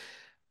had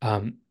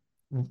um,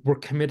 were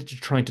committed to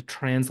trying to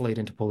translate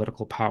into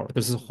political power.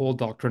 There's this whole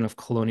doctrine of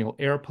colonial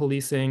air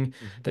policing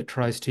that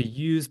tries to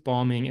use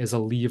bombing as a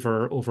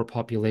lever over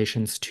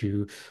populations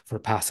for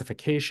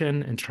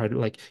pacification, and try to,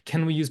 like,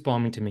 can we use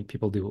bombing to make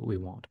people do what we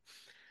want?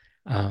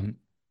 Um,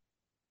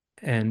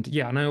 and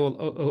yeah, and I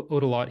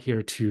owed a lot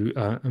here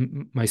to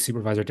my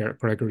supervisor, Derek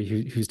Gregory,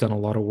 who's done a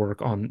lot of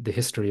work on the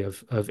history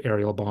of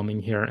aerial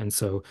bombing here. And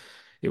so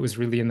it was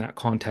really in that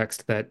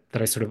context that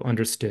I sort of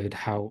understood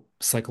how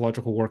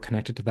psychological war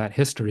connected to that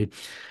history.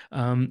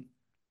 Um,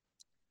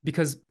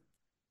 because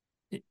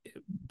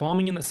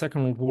bombing in the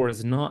Second World War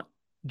is not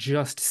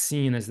just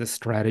seen as this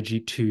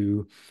strategy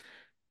to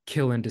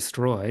kill and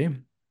destroy,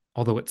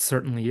 although it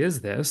certainly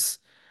is this,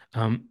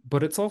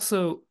 but it's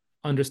also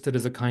understood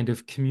as a kind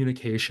of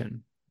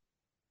communication.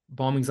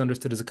 Bombing's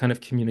understood as a kind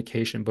of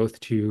communication, both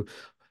to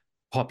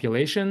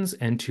populations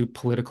and to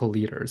political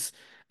leaders.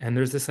 And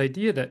there's this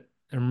idea that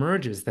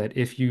emerges that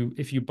if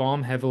you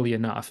bomb heavily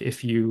enough,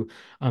 if you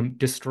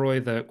destroy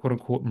the quote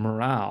unquote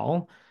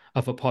morale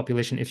of a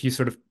population, if you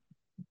sort of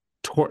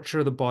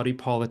torture the body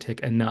politic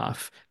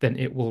enough, then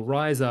it will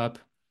rise up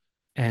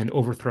and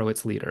overthrow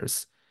its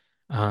leaders.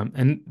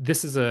 And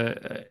this is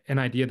an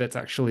idea that's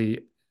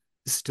actually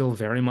still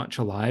very much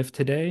alive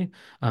today.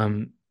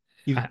 I'm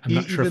not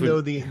sure if Even we,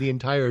 though the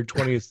entire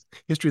 20th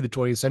history of the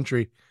 20th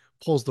century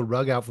pulls the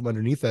rug out from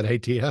underneath that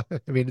idea.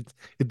 I mean,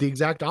 the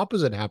exact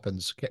opposite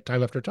happens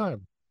time after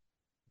time.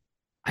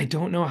 I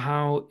don't know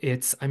how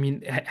I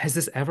mean, has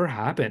this ever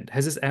happened?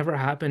 Has this ever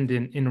happened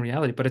in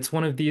reality? But it's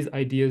one of these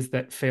ideas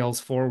that fails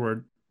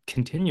forward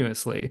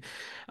continuously.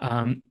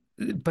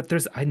 But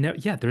there's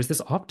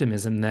this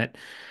optimism that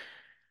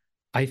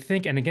I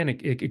think, and again,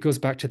 it goes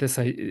back to this,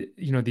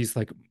 these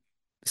like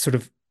sort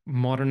of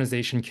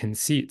modernization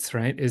conceits,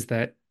 right? Is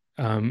that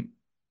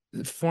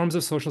forms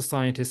of social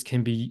scientists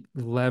can be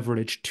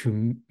leveraged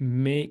to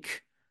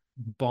make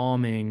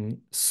bombing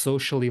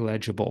socially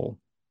legible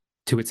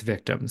to its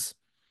victims,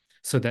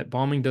 so that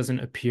bombing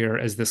doesn't appear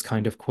as this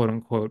kind of quote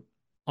unquote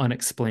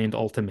unexplained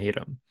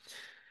ultimatum.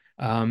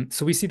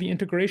 So we see the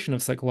integration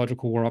of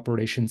psychological war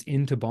operations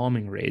into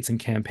bombing raids and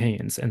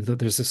campaigns. And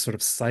there's this sort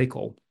of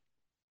cycle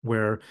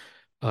where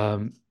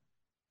um,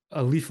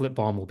 a leaflet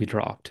bomb will be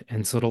dropped.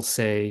 And so it'll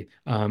say,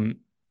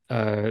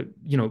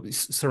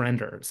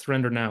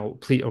 surrender now,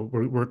 please,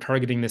 we're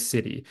targeting this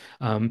city,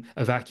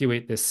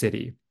 evacuate this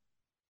city.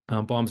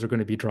 Bombs are going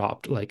to be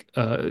dropped, like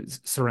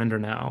surrender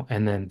now.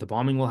 And then the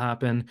bombing will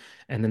happen,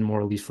 and then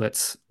more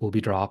leaflets will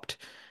be dropped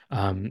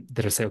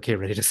that'll say, okay,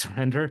 ready to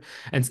surrender.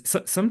 And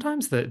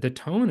sometimes the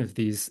tone of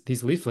these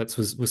leaflets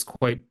was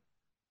quite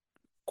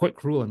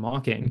cruel and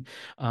mocking.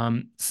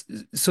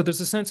 So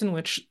there's a sense in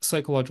which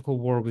psychological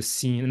war was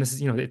seen, and this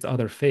is, its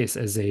other face,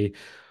 as a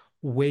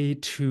way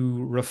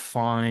to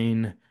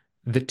refine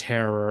the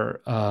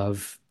terror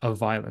of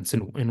violence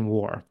in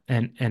war,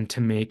 and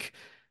to make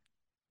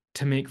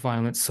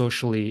violence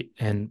socially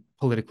and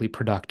politically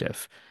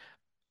productive.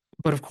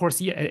 But of course,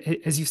 yeah,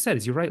 as you said,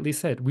 as you rightly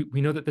said, we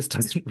know that this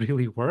doesn't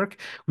really work.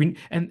 And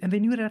they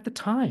knew it at the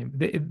time.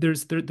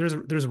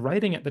 There's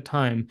writing at the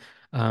time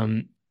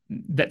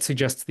that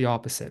suggests the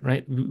opposite,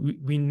 right?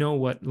 We know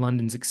what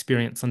London's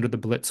experience under the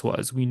Blitz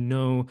was. We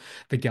know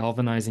the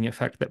galvanizing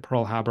effect that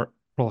Pearl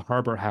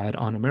Harbor had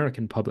on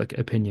American public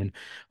opinion.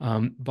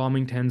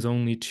 Bombing tends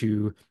only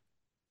to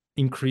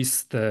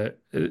increase the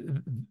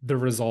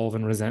resolve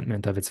and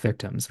resentment of its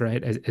victims,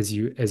 right? As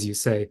you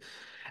say.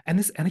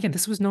 And again,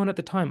 this was known at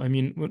the time. I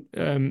mean,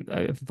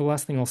 the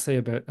last thing I'll say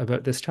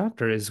about this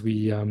chapter is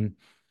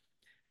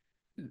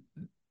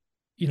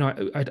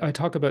I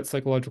talk about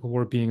psychological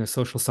war being a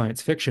social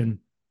science fiction.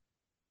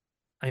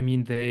 I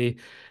mean,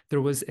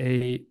 there was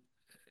a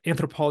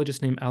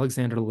anthropologist named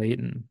Alexander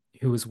Layton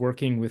who was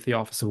working with the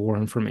Office of War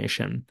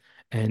Information,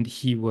 and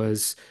he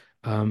was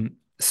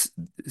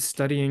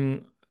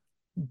studying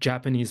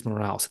Japanese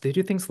morale. So they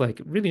do things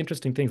like really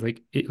interesting things,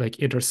 like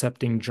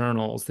intercepting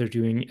journals. They're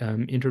doing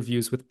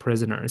interviews with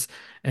prisoners,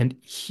 and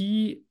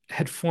he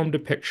had formed a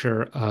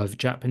picture of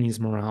Japanese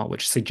morale,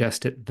 which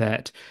suggested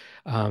that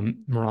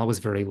morale was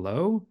very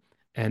low,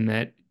 and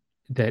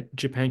that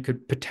Japan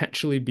could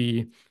potentially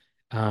be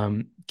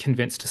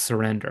convinced to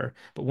surrender.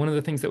 But one of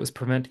the things that was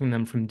preventing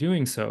them from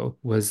doing so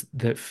was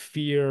the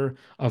fear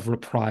of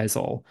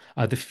reprisal,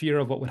 the fear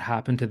of what would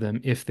happen to them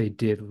if they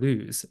did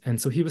lose.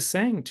 And so he was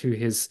saying to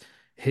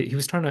he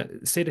was trying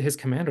to say to his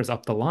commanders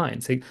up the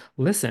line, saying,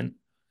 listen,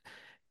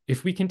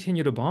 if we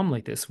continue to bomb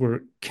like this,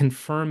 we're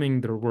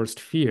confirming their worst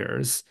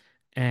fears,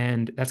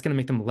 and that's going to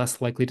make them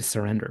less likely to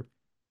surrender.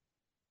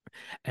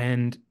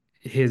 And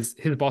his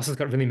bosses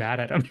got really mad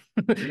at him.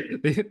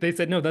 They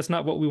said, no, that's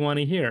not what we want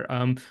to hear.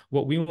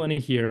 What we want to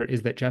hear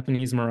is that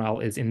Japanese morale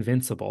is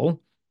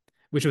invincible,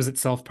 which was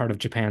itself part of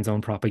Japan's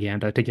own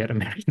propaganda to get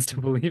Americans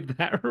to believe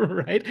that,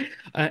 right?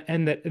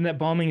 And that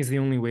bombing is the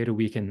only way to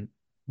weaken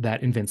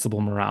that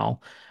invincible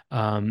morale.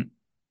 Um,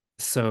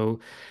 so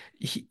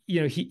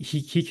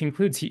he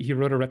concludes, he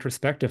wrote a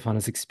retrospective on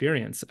his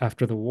experience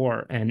after the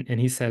war, and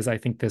he says, I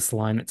think this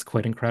line that's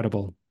quite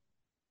incredible.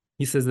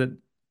 He says that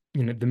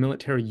the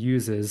military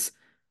uses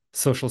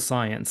social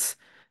science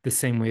the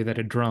same way that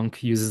a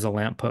drunk uses a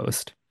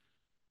lamppost,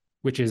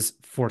 which is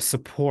for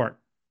support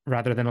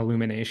rather than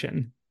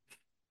illumination.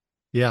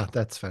 Yeah,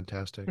 that's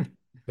fantastic.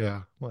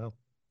 Yeah, well.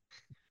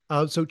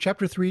 So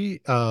chapter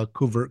 3,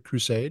 Covert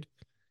Crusade,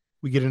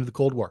 we get into the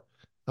Cold War.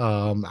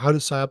 How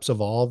does PSYOPs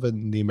evolve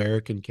in the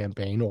American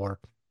campaign or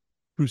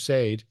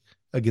crusade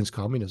against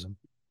communism?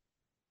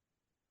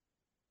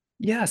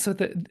 Yeah, so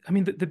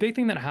the big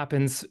thing that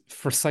happens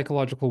for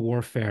psychological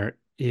warfare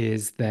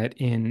is that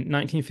in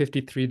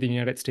 1953, the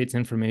United States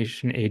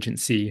Information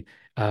Agency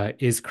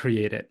is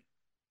created.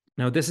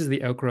 Now, this is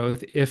the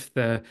outgrowth if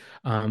the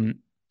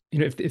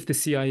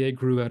CIA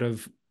grew out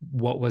of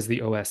what was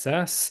the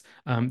OSS,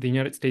 the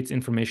United States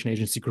Information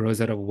Agency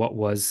grows out of what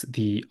was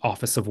the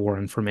Office of War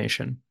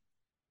Information.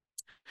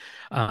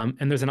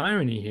 And there's an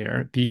irony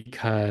here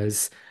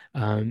because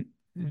um,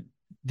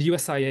 the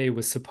USIA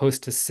was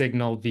supposed to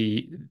signal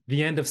the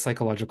end of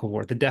psychological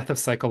war, the death of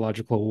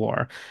psychological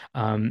war.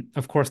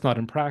 Of course, not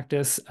in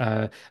practice,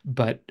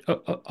 but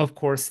of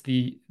course,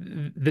 the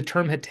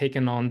term had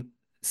taken on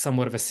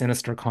somewhat of a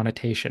sinister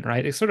connotation,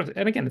 right? It's sort of,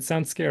 and again, it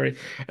sounds scary.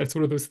 It's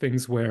one of those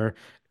things where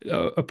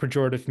a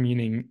pejorative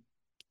meaning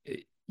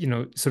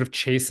sort of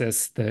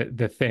chases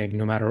the thing,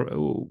 no matter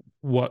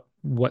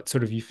what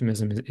sort of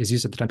euphemism is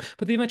used at the time.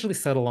 But they eventually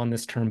settle on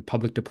this term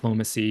public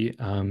diplomacy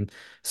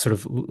sort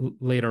of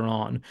later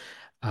on.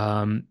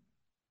 Um,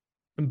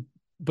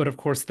 but of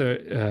course,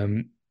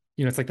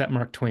 it's like that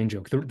Mark Twain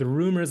joke. The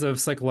rumors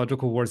of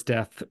psychological war's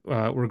death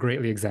were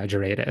greatly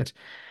exaggerated.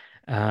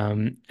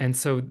 And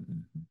so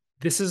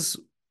this is,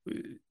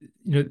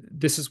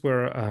 this is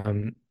where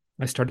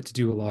I started to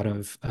do a lot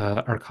of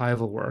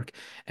archival work.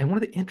 And one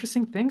of the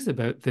interesting things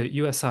about the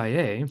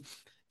USIA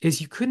is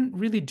you couldn't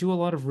really do a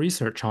lot of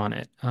research on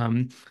it.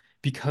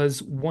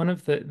 Because one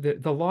of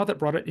the law that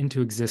brought it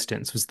into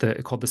existence was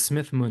called the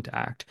Smith-Mundt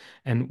Act,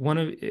 and one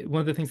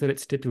of the things that it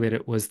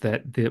stipulated was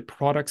that the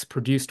products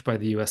produced by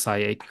the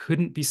USIA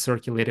couldn't be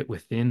circulated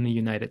within the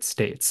United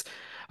States.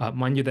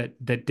 Mind you,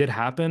 that did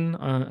happen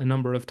a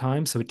number of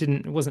times, so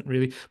it wasn't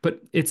really, but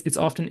it's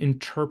often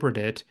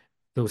interpreted,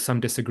 though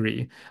some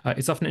disagree.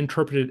 It's often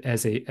interpreted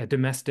as a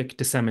domestic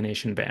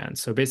dissemination ban.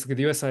 So basically,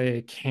 the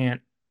USIA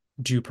can't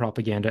do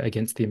propaganda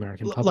against the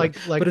American public.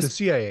 Like But the as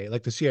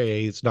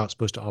CIA, is not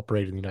supposed to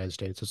operate in the United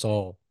States. It's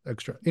all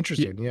extra.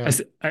 Interesting. Yeah.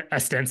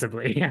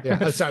 ostensibly, yeah.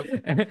 Yeah. So,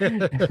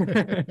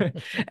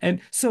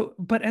 And so,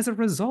 but as a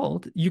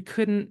result, you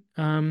couldn't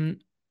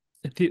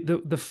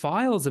the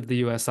files of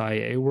the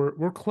USIA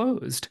were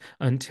closed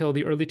until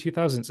the early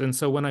 2000s. And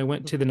so when I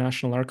went to the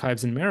National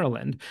Archives in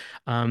Maryland,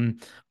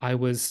 I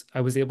was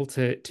able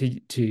to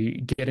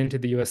get into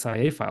the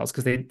USIA files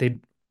because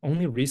they'd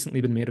only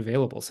recently been made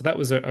available. So that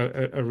was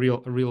a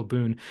real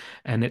boon.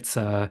 And it's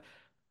I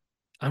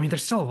mean,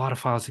 there's still a lot of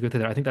files to go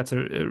through there. I think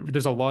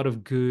there's a lot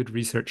of good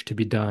research to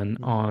be done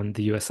on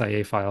the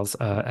USIA files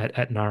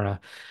at NARA.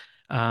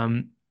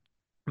 Um,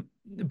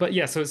 but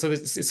yeah, so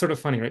it's sort of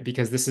funny, right?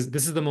 Because this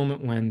is the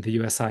moment when the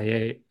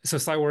USIA, so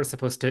PSYWAR is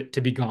supposed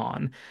to be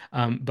gone,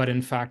 but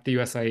in fact the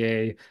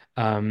USIA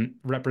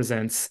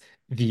represents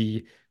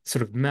the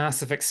sort of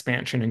massive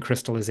expansion and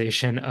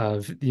crystallization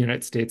of the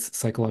United States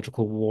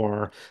psychological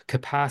war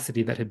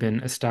capacity that had been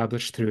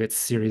established through its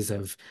series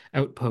of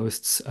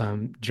outposts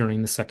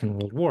during the Second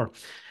World War,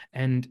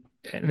 and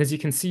as you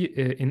can see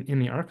in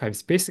the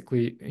archives,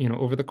 basically,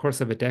 over the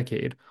course of a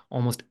decade,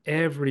 almost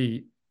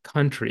every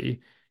country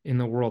in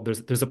the world,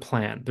 there's a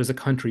plan, there's a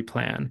country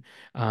plan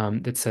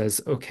that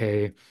says,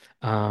 okay,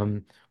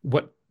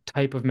 what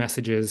type of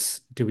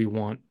messages do we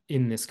want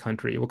in this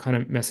country? What kind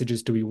of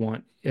messages do we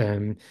want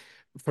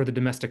for the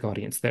domestic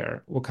audience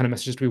there? What kind of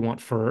messages do we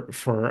want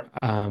for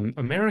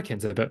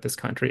Americans about this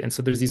country? And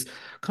so there's these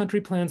country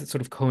plans that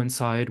sort of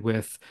coincide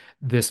with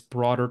this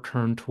broader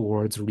turn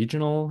towards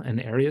regional and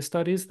area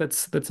studies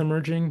that's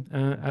emerging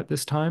at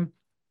this time.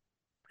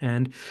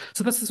 And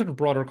so that's the sort of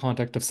broader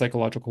context of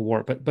psychological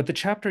war. But the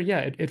chapter,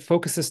 yeah, it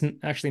focuses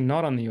actually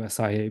not on the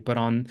USIA, but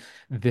on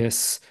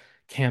this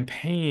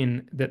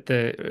campaign that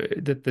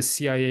the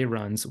CIA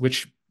runs,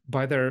 which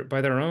by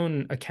their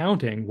own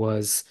accounting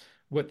was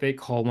what they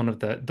call one of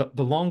the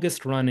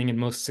longest running and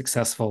most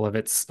successful of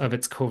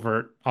its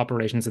covert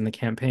operations in the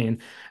campaign.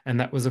 And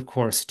that was, of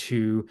course,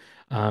 to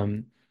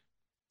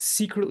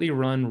secretly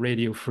run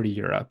Radio Free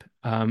Europe.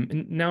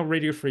 And now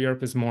Radio Free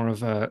Europe is more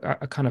of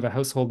a kind of a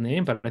household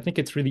name, but I think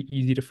it's really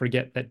easy to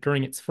forget that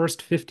during its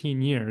first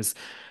 15 years,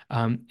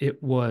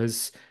 it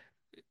was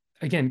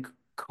again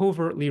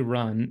covertly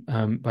run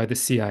by the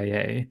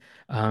CIA,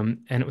 and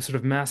it was sort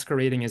of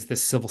masquerading as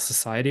this civil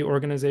society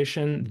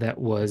organization that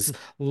was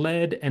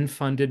led and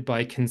funded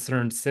by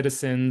concerned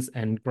citizens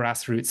and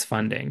grassroots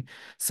funding.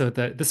 So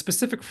the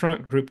specific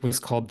front group was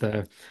called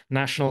the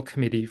National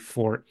Committee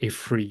for a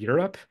Free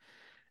Europe,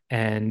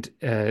 and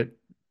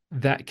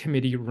that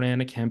committee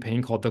ran a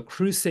campaign called the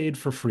Crusade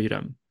for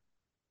Freedom.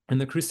 And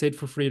the Crusade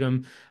for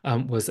Freedom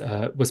was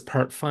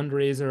part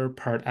fundraiser,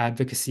 part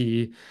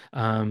advocacy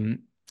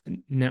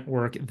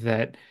network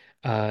that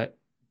uh,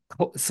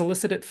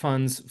 solicited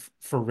funds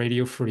for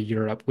Radio Free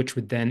Europe, which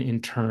would then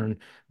in turn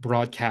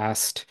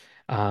broadcast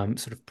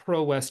sort of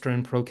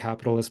pro-Western,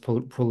 pro-capitalist,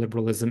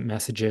 pro-liberalism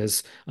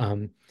messages,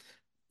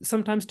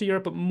 sometimes to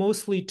Europe, but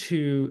mostly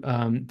to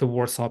the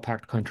Warsaw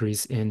Pact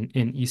countries in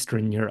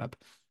Eastern Europe.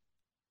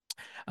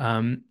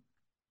 Um,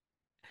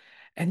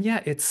 and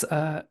yeah,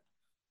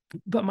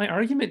 but my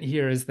argument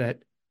here is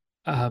that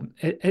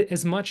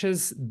as much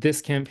as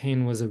this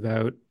campaign was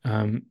about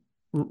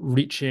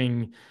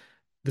reaching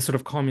the sort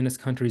of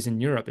communist countries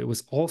in Europe, it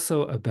was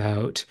also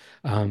about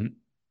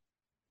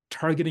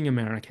targeting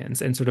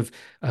Americans and sort of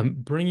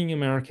bringing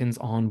Americans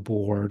on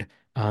board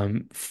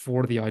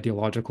for the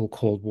ideological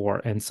Cold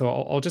War. And so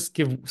I'll just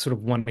give sort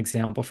of one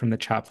example from the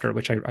chapter,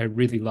 which I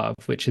really love,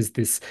 which is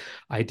this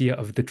idea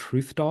of the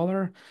truth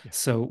dollar. Yeah.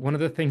 So one of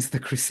the things the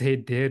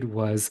Crusade did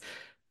was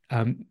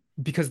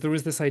because there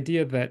was this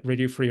idea that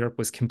Radio Free Europe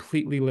was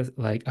completely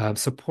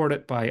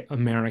supported by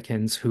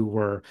Americans who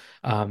were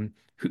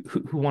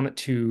who wanted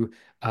to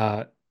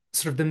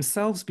sort of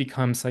themselves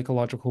become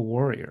psychological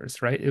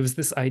warriors, right? It was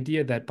this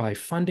idea that by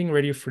funding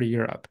Radio Free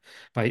Europe,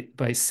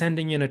 by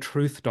sending in a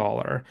truth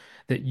dollar,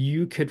 that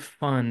you could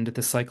fund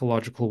the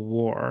psychological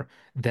war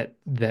that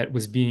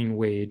was being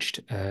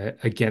waged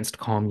against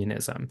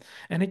communism.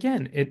 And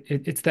again,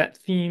 it's that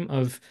theme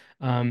of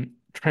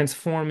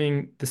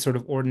transforming the sort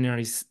of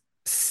ordinary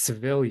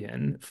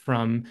civilian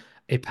from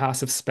a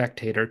passive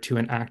spectator to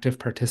an active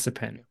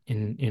participant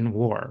in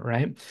war,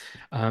 right?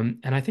 And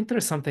I think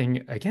there's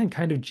something again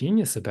kind of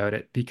genius about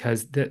it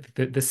because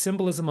the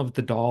symbolism of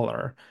the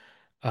dollar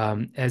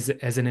as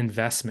an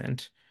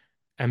investment.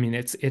 I mean,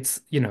 it's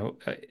it's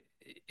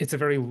a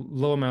very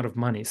low amount of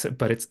money, so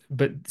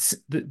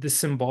the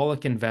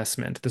symbolic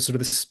investment, the sort of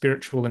the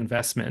spiritual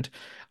investment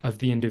of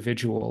the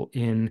individual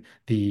in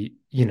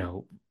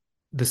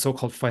the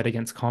so-called fight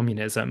against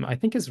communism, I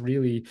think is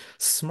really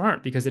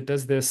smart because it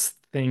does this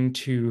thing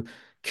to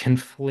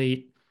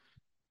conflate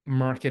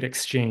market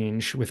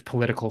exchange with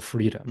political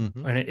freedom.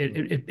 Mhm. And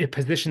it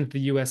positions the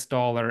US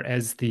dollar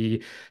as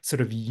the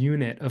sort of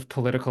unit of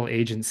political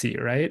agency,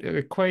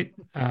 right? Quite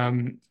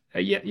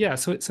yeah.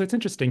 So it's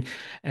interesting.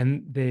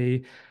 And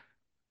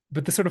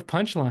but the sort of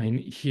punchline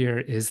here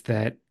is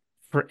that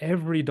for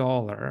every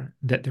dollar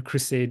that the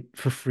Crusade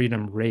for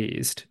Freedom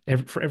raised,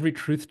 for every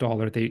truth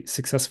dollar they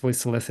successfully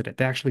solicited,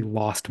 they actually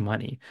lost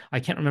money.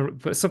 I can't remember,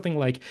 but something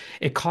like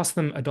it cost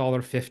them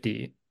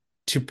 $1.50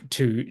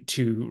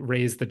 to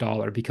raise the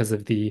dollar because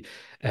of the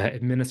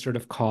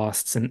administrative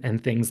costs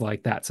and things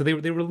like that. So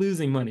they were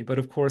losing money, but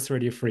of course,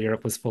 Radio Free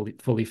Europe was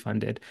fully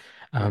funded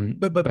by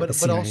the But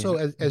CIA. also,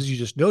 as you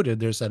just noted,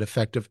 there's that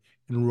effect of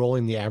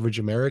enrolling the average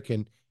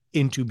American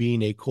into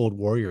being a cold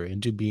warrior,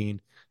 into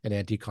being an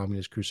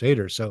anti-communist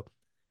crusader. So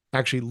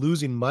actually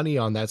losing money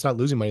on that, it's not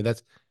losing money,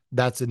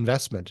 that's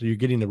investment. You're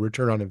getting a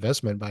return on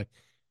investment by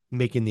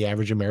making the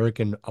average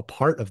American a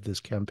part of this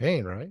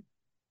campaign, right?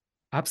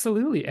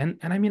 Absolutely. And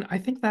I mean, I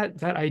think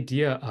that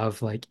idea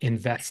of like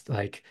invest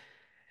like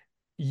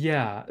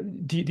yeah,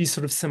 these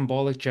sort of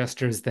symbolic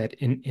gestures that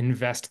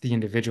invest the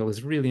individual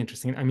is really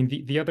interesting. I mean,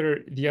 the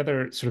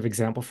other sort of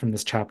example from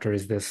this chapter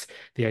is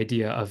the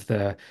idea of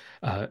it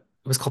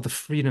was called the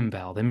Freedom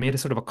Bell. They made a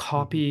sort of a Mhm.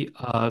 copy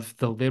of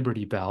the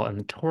Liberty Bell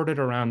and toured it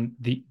around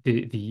the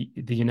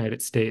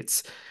United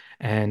States.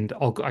 And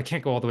I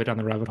can't go all the way down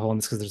the rabbit hole on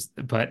this because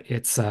but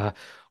it's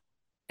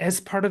as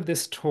part of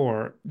this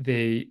tour,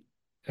 they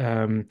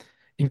um,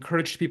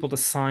 encouraged people to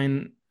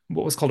sign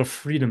what was called a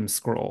freedom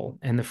scroll.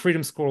 And the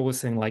freedom scroll was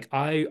saying, like,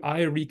 I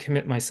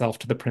recommit myself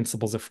to the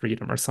principles of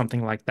freedom or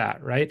something like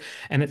that, right?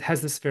 And it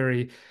has this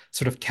very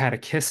sort of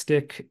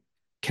catechistic,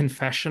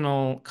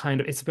 confessional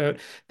kind of, it's about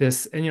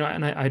this, and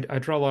and I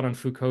draw a lot on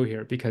Foucault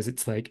here because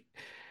it's like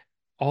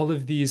all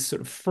of these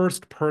sort of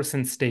first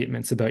person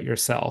statements about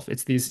yourself.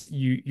 It's these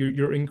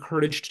you're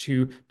encouraged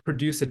to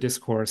produce a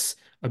discourse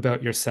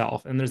about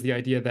yourself. And there's the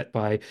idea that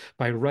by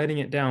writing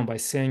it down, by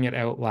saying it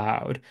out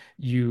loud,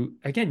 you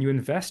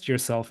invest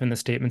yourself in the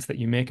statements that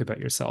you make about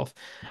yourself.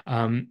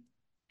 Um,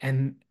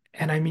 and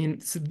I mean,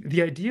 so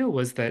the idea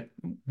was that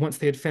once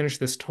they had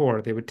finished this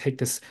tour, they would take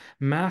this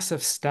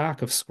massive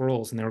stack of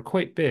scrolls, and they were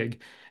quite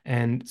big,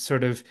 and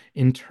sort of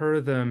inter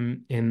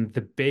them in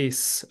the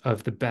base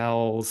of the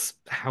bell's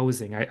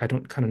housing. I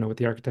don't kind of know what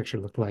the architecture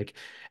looked like.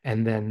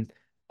 And then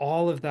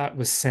all of that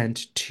was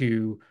sent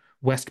to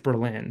West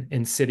Berlin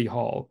in City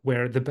Hall,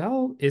 where the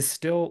bell is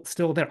still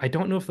there. I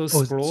don't know if those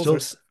Oh, is it scrolls are.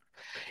 still?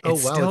 Oh,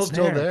 It's wow, it's still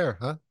still there. there,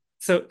 huh?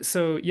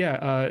 So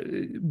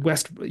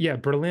yeah,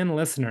 Berlin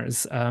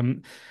listeners,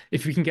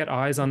 if we can get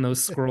eyes on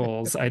those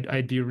scrolls,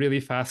 I'd be really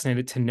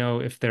fascinated to know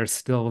if they're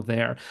still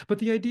there. But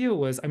the idea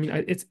was, I mean,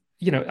 it's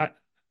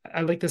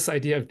I like this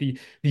idea of the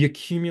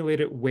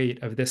accumulated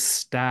weight of this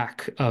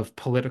stack of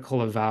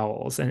political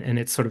avowals and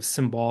its sort of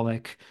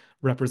symbolic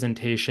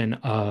representation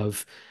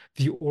of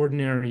the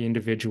ordinary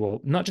individual,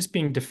 not just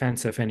being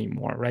defensive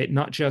anymore, right?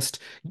 Not just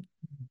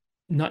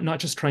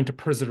trying to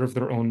preserve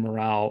their own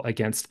morale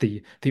against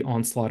the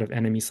onslaught of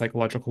enemy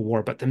psychological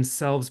war, but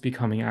themselves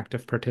becoming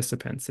active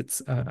participants.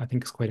 It's I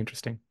think it's quite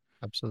interesting.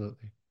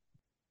 Absolutely.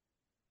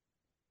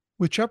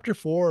 With chapter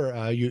four,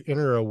 you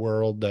enter a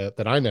world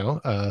that I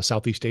know,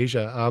 Southeast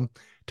Asia.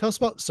 Tell us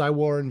about Psy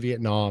War in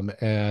Vietnam.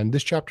 And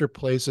this chapter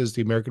places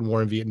the American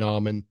War in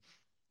Vietnam in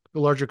the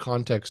larger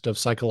context of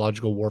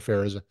psychological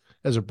warfare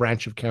as a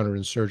branch of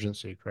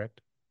counterinsurgency,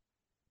 correct?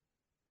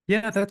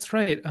 Yeah, that's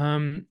right.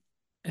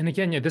 And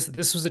again, yeah,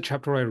 this was a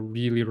chapter where I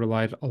really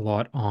relied a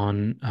lot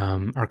on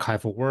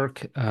archival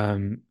work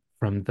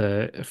from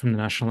the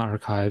National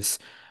Archives,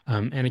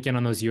 and again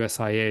on those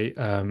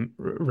USIA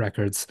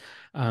records.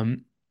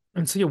 Um,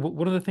 and so yeah,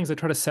 one of the things I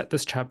try to set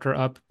this chapter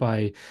up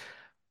by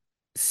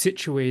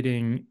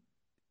situating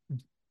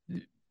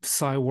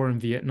Psy War in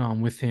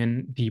Vietnam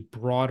within the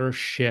broader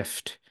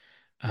shift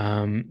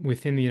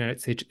within the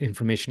United States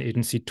Information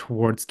Agency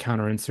towards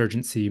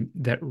counterinsurgency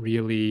that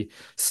really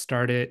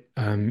started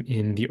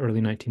in the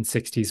early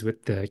 1960s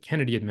with the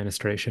Kennedy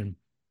administration.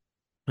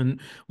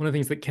 And one of the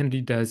things that Kennedy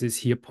does is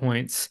he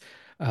appoints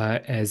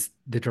as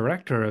the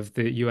director of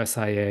the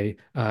USIA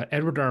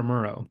Edward R.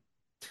 Murrow,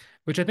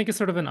 which I think is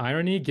sort of an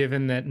irony,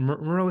 given that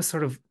Murrow is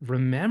sort of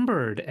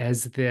remembered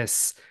as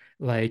this,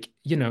 like,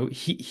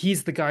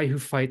 he's the guy who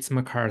fights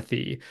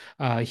McCarthy.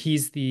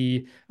 He's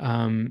the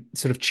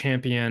sort of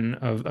champion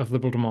of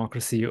liberal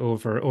democracy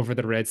over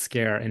the Red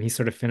Scare, and he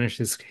sort of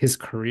finishes his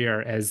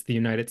career as the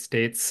United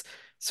States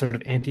sort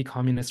of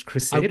anti-communist I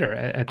crusader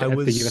I at the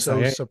was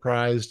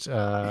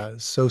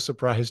USIA. so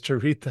surprised to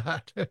read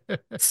that.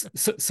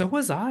 So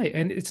was I,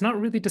 and it's not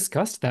really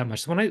discussed that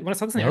much. So when I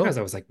saw this in the archives,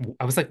 No.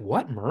 I was like,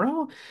 what,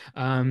 Murrow?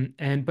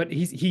 And but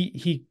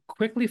he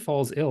quickly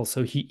falls ill,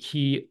 so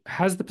he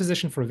has the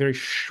position for a very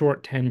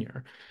short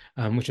tenure,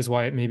 which is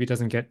why it maybe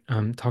doesn't get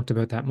talked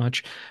about that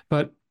much.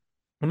 But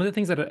one of the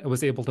things that I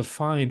was able to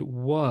find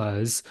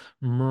was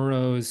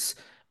Murrow's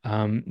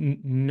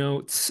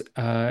notes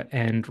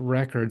and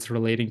records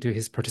relating to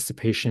his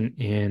participation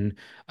in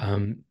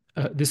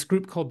this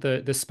group called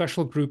the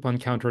Special Group on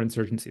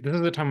Counterinsurgency. This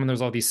is the time when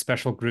there's all these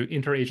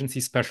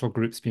interagency special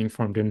groups being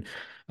formed in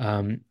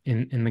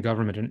the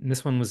government, and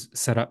this one was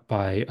set up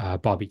by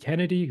Bobby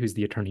Kennedy, who's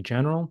the Attorney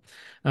General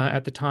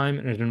at the time,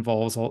 and it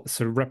involves all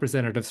sort of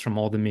representatives from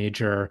all the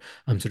major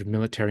sort of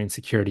military and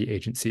security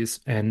agencies,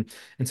 and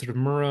sort of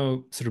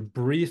Murrow sort of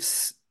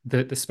briefs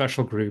the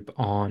special group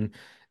on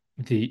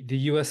the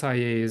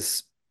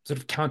USIA's sort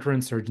of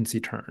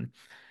counterinsurgency turn.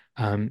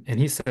 And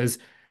he says,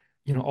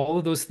 all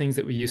of those things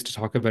that we used to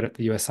talk about at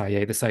the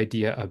USIA, this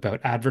idea about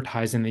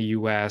advertising the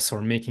US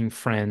or making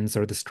friends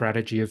or the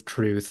strategy of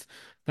truth,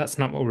 that's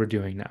not what we're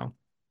doing now.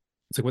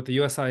 So what the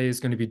USIA is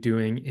going to be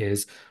doing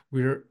is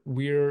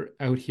we're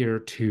out here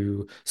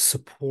to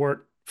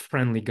support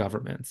friendly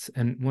governments.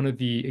 And one of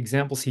the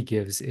examples he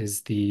gives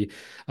is the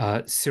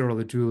Cyril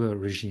Adula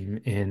regime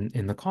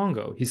in the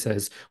Congo. He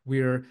says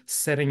we're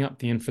setting up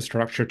the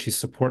infrastructure to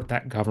support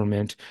that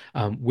government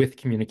with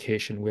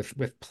communication,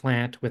 with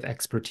plant, with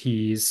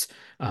expertise,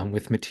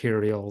 with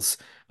materials,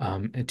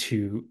 and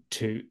to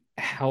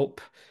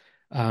help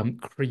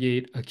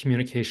create a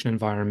communication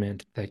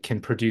environment that can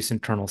produce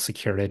internal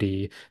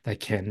security, that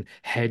can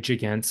hedge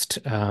against,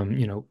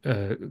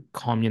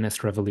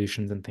 communist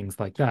revolutions and things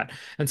like that.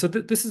 And so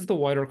this is the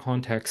wider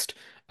context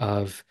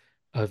of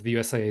the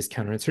USIA's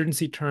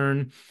counterinsurgency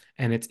turn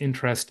and its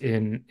interest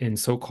in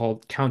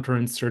so-called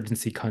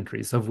counterinsurgency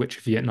countries, of which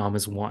Vietnam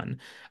is one.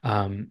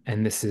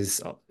 And this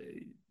is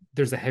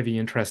there's a heavy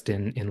interest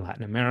in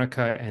Latin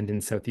America and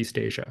in Southeast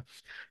Asia.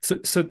 So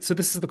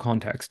this is the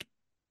context.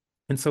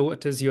 And so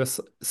what does US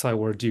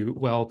Cyber do?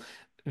 Well,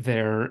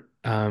 they're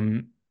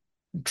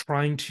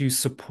trying to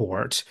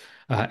support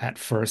at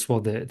first, well,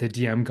 the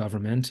DM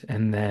government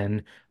and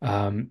then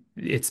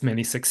its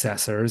many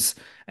successors.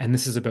 And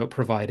this is about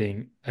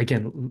providing,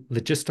 again,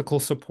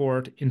 logistical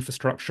support,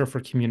 infrastructure for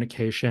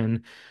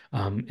communication.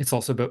 It's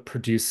also about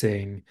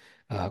producing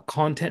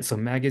content, so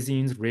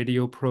magazines,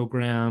 radio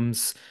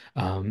programs,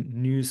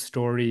 news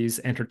stories,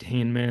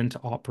 entertainment,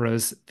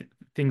 operas,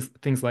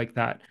 things like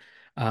that.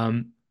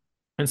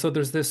 And so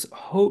there's this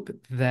hope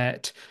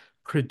that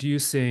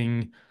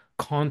producing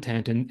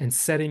content and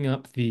setting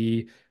up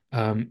the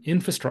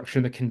infrastructure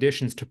and the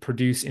conditions to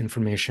produce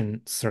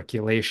information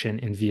circulation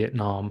in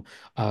Vietnam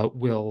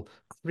will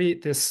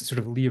create this sort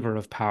of lever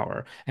of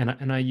power.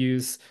 And I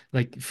use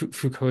like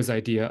Foucault's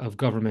idea of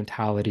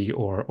governmentality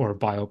or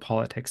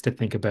biopolitics to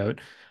think about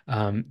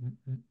um,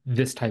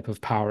 this type of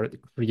power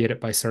created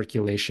by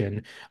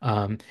circulation,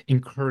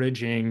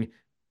 encouraging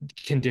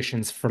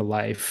conditions for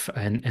life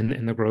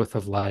and the growth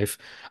of life.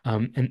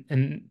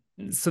 And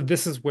so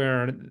this is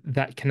where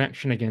that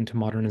connection again to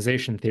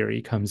modernization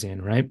theory comes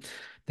in, right?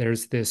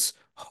 There's this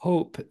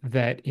hope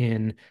that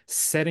in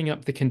setting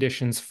up the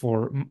conditions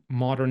for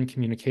modern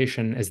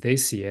communication as they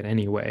see it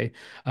anyway,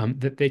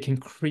 that they can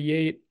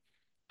create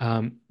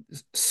um,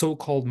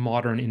 so-called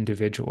modern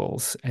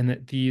individuals, and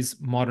that these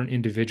modern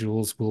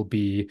individuals will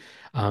be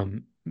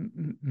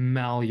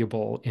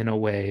malleable in a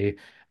way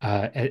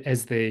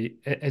as they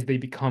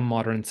become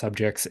modern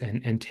subjects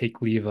and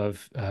take leave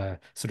of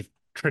sort of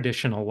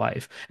traditional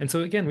life. And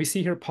so again, we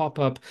see here pop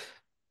up,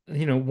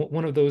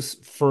 one of those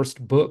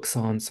first books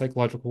on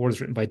psychological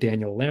wars written by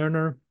Daniel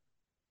Lerner.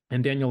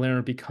 And Daniel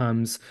Lerner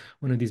becomes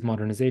one of these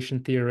modernization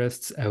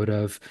theorists out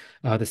of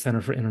the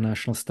Center for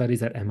International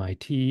Studies at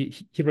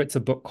MIT. He writes a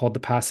book called The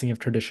Passing of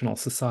Traditional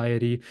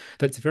Society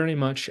that's very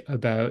much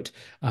about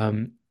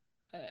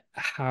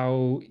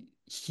how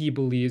he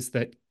believes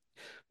that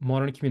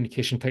modern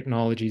communication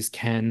technologies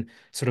can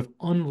sort of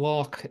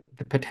unlock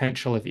the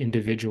potential of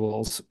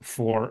individuals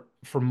for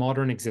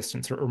modern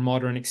existence or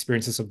modern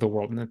experiences of the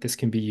world, and that this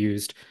can be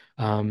used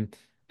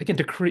again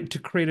to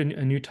create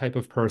a new type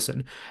of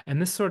person.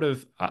 And this sort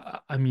of,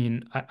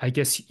 I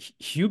guess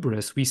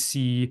hubris we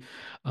see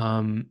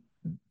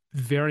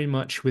very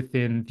much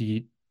within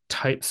the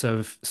types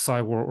of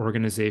cyber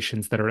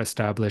organizations that are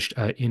established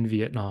in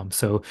Vietnam.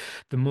 So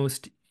the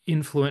most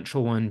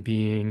influential one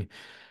being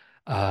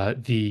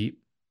the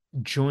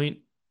Joint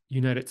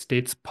United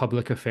States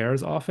Public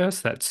Affairs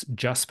Office, that's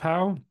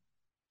JUSPOW,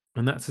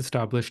 and that's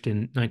established in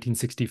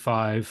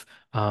 1965,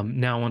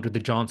 now under the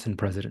Johnson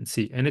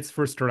presidency. And its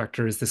first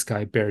director is this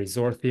guy, Barry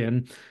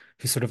Zorthian,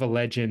 who's sort of a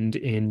legend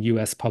in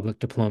US public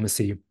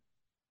diplomacy.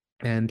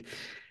 And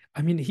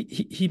I mean,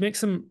 he makes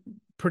some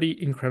pretty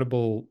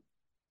incredible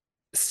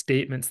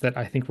statements that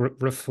I think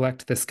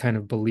reflect this kind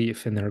of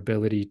belief in their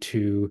ability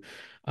to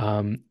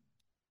um,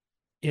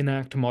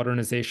 enact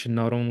modernization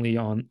not only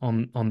on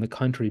the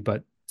country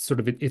but sort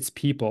of its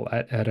people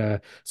at a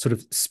sort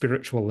of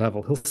spiritual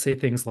level. He'll say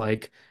things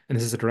like, and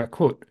this is a direct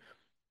quote,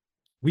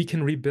 "We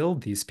can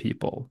rebuild these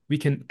people. We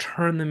can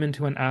turn them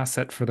into an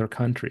asset for their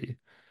country."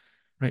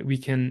 Right? We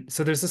can.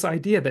 So there's this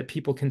idea that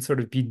people can sort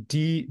of be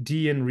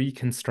de and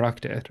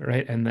reconstructed,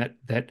 right? And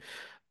that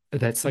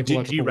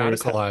psychological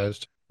warriors have.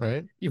 De-radicalized,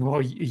 right?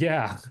 Well,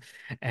 yeah.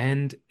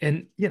 And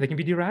yeah, they can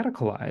be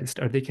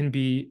de-radicalized or they can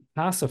be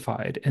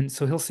pacified. And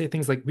so he'll say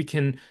things like we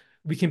can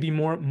be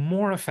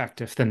more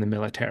effective than the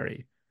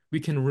military. We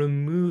can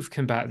remove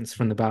combatants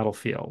from the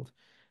battlefield.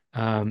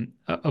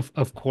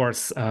 Of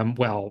course,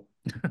 well,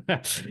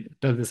 does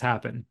this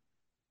happen?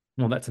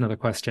 Well, that's another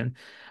question.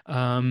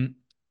 Um,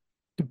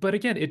 but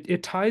again,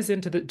 it ties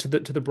into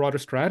the broader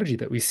strategy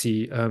that we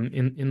see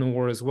in the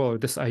war as well, or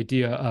this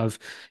idea of,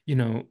 you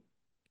know,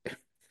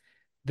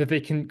 that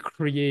they can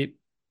create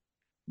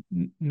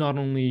not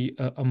only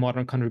a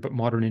modern country but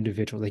modern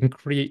individual. They can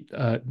create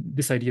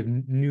this idea of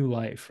new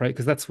life, right?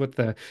 Because that's what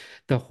the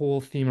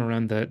whole theme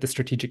around the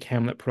strategic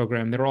Hamlet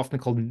program. They're often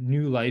called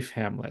new life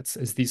Hamlets,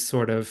 as these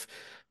sort of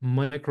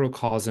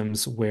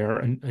microcosms where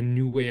a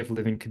new way of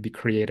living could be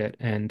created.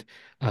 And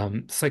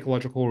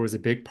psychological war is a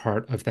big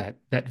part of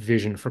that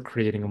vision for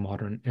creating a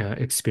modern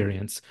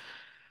experience.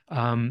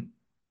 Um,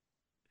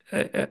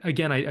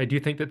 Again, I do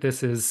think that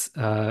this is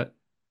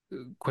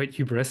quite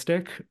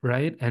hubristic,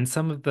 right? And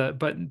some of the,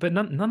 but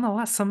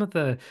nonetheless, some of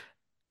the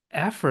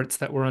efforts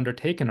that were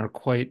undertaken are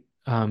quite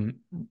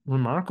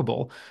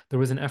remarkable. There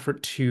was an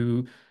effort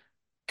to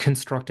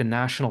construct a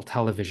national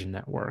television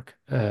network,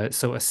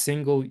 so a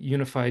single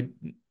unified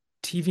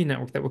TV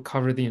network that would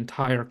cover the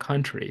entire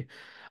country.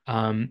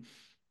 Um,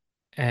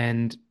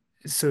 and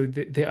so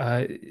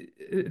I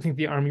think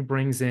the Army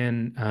brings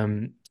in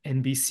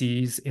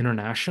NBC's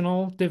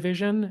international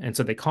division, and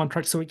so they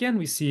contract. So again,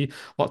 we see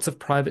lots of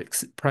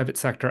private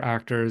sector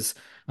actors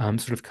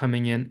sort of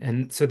coming in,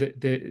 and so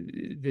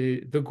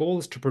the goal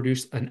is to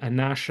produce a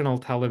national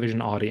television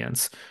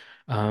audience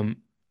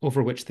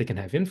over which they can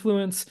have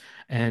influence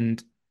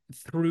and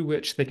through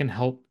which they can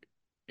help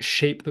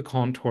shape the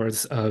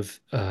contours of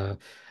an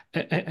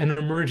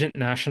emergent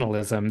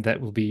nationalism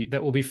that will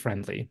be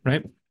friendly,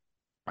 right?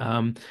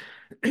 Um,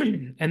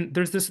 and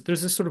there's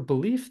this sort of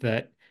belief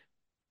that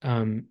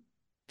um,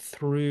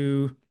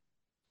 through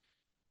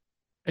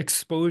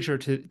exposure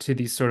to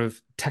these sort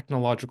of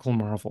technological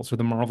marvels or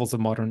the marvels of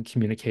modern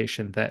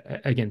communication,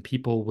 that again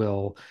people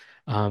will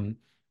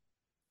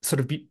sort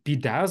of be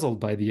dazzled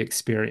by the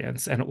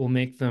experience, and it will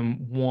make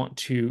them want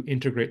to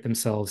integrate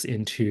themselves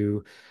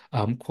into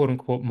quote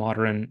unquote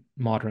modern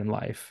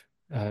life,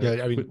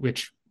 Yeah, I mean,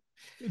 which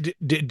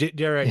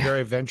dare yeah.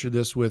 I venture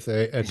this with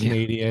a Yeah.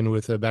 Canadian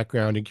with a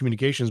background in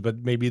communications, but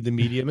maybe the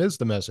medium is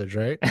the message,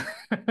 right?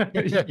 I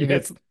mean,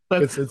 Yes,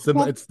 that's it's the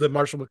well. it's the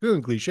Marshall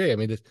McLuhan cliche. I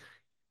mean,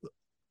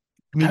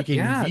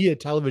 communicating yeah, via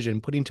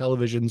television, putting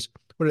televisions.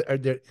 What are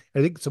there?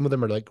 I think some of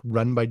them are like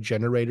run by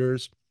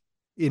generators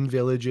in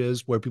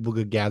villages where people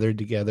could gather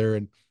together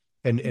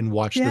and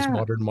watch this yeah.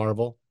 modern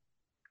marvel.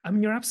 I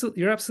mean, you're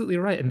absolutely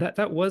right. And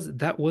that was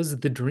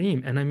the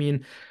dream. And I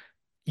mean,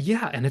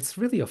 yeah, and it's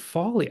really a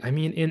folly. I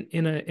mean,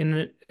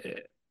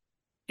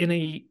 in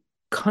a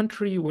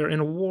country where in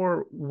a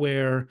war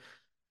where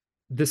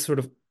this sort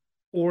of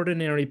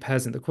ordinary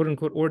peasant, the quote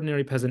unquote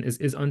ordinary peasant,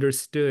 is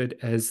understood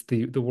as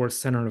the war's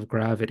center of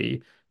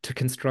gravity, to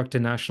construct a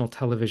national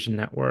television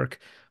network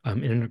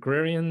in an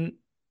agrarian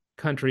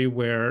country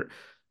where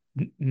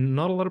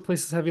not a lot of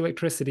places have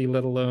electricity,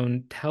 let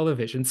alone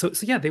television. So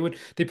yeah, they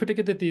put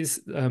together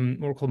these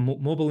what are called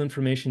mobile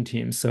information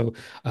teams. So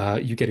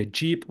you get a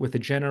Jeep with a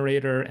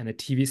generator and a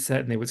TV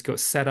set, and they would go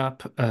set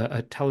up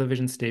a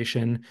television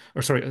station,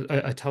 or sorry,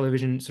 a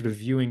television sort of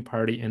viewing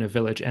party in a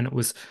village. And it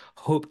was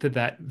hoped that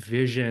that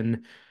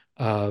vision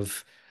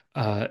of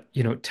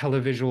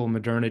televisual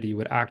modernity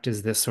would act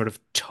as this sort of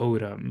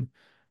totem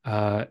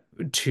uh,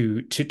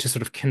 to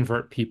sort of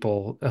convert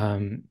people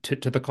to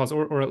the cause,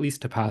 or at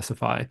least to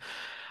pacify.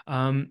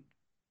 Um,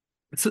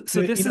 so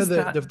You this know, is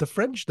that.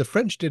 the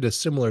French did a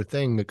similar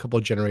thing a couple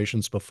of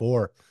generations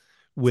before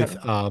Is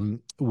that right?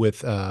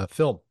 with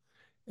film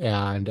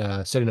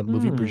and setting up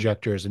movie Hmm.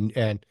 projectors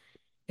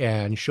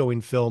and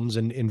showing films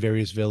in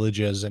various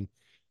villages and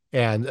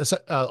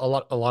a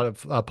lot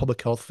of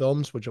public health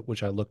films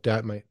which I looked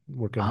at in my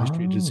work on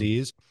history of Oh.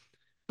 disease.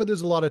 But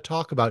there's a lot of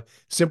talk about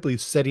simply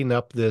setting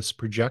up this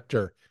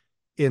projector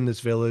in this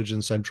village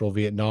in central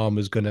Vietnam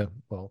is going to,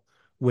 well,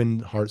 win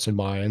hearts and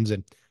minds.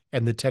 And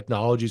the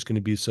technology is going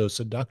to be so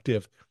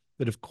seductive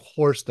that, of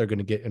course, they're going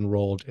to get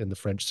enrolled in the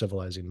French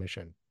civilizing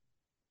mission.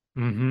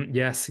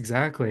 Yes,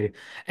 exactly.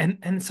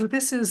 And so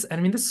this is, I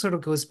mean, this sort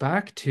of goes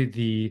back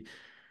to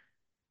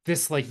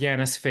this like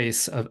Janus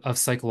face of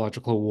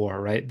psychological war,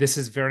 right? This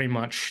is very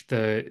much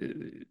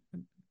the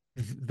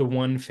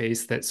one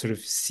face that sort of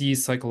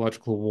sees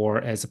psychological war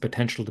as a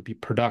potential to be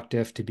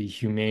productive, to be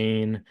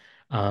humane,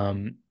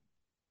 um,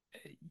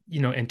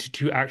 and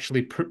to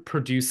actually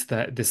produce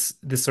this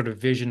sort of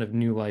vision of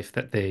new life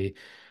that they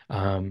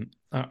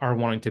are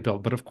wanting to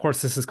build. But of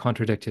course, this is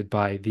contradicted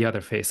by the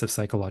other face of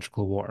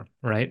psychological war,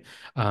 right?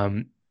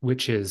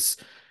 Which is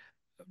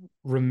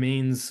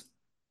remains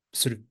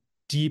sort of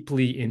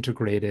deeply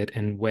integrated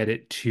and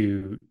wedded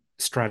to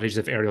strategies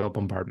of aerial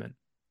bombardment,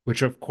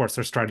 which of course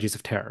are strategies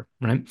of terror,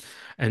 right?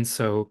 And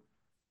so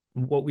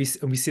what we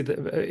see that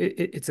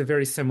it's a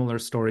very similar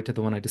story to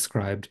the one I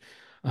described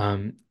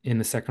in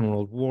the Second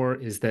World War,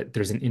 is that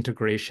there's an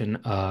integration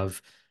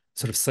of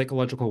sort of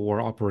psychological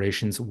war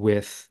operations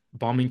with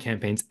bombing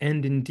campaigns,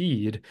 and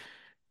indeed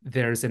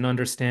there's an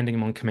understanding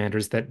among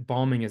commanders that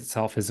bombing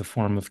itself is a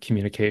form of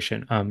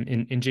communication.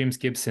 In James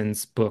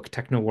Gibson's book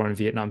Techno War in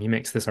Vietnam, he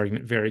makes this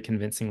argument very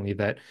convincingly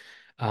that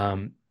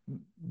um,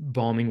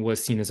 bombing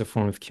was seen as a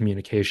form of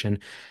communication,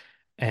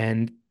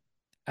 and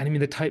I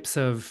mean the types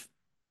of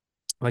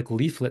like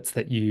leaflets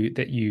that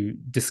you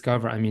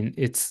discover. I mean,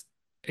 it's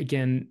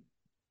again,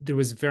 there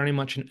was very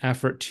much an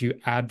effort to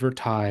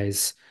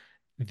advertise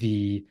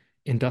the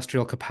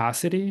industrial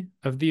capacity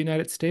of the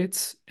United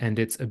States and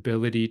its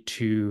ability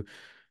to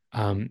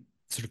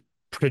sort of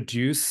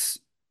produce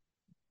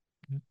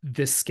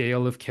this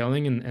scale of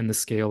killing and the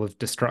scale of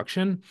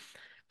destruction,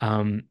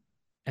 um,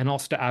 and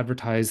also to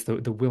advertise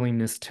the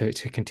willingness to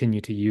continue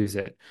to use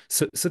it.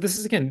 So this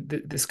is again,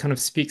 this kind of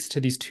speaks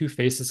to these two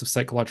faces of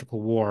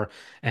psychological war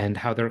and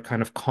how they're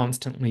kind of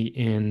constantly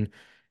in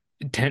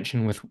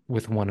tension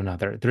with one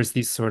another. There's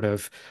these sort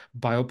of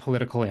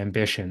biopolitical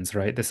ambitions,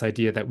 right? This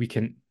idea that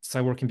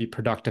cyber can be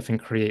productive and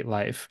create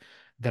life,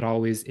 that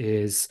always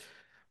is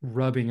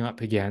rubbing up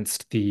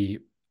against the,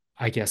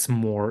 I guess,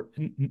 more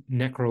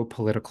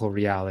necropolitical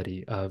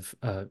reality of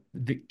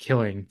the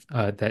killing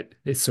that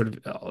is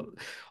sort of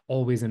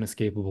always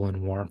inescapable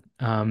in war.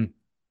 And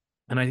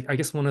I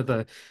guess one of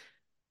the,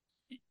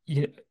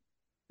 you know,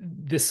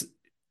 this,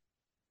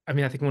 I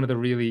mean, I think one of the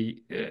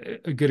really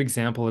a good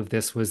example of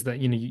this was that,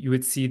 you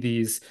would see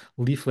these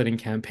leafleting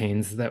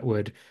campaigns that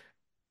would,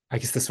 I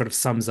guess this sort of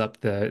sums up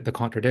the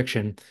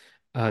contradiction,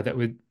 that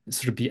would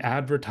sort of be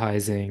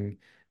advertising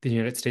the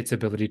United States'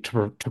 ability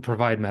to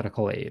provide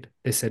medical aid.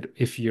 They said,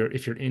 if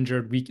you're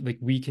injured,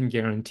 we can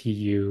guarantee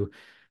you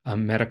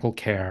medical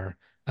care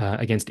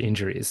against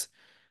injuries.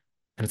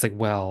 And it's like,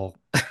 well,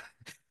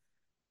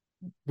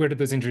 where did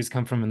those injuries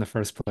come from in the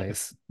first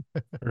place?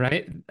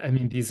 Right? I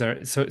mean, these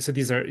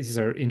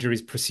are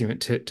injuries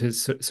pursuant to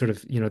sort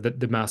of,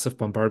 the massive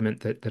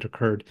bombardment that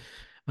occurred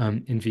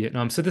in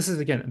Vietnam. So this is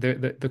again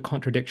the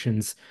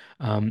contradictions,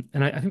 and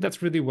I think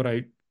that's really what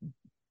I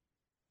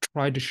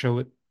tried to show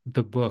with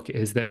the book,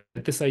 is that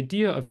this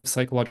idea of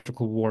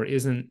psychological war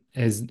isn't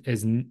as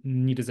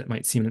neat as it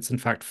might seem. It's in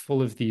fact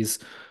full of these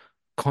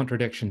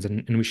contradictions,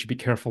 and we should be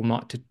careful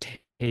not to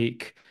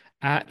take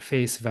at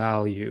face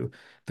value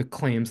the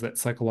claims that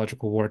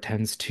psychological war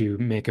tends to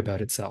make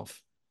about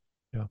itself.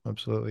 Yeah,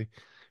 absolutely.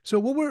 So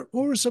what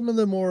were some of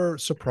the more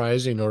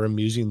surprising or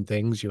amusing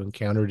things you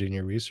encountered in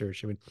your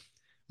research? I mean,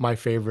 my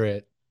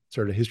favorite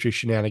sort of history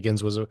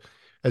shenanigans was,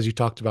 as you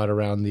talked about,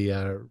 around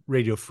the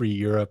Radio Free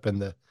Europe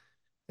and the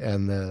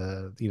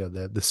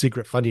the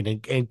secret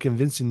funding, and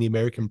convincing the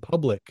American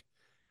public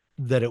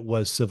that it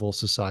was civil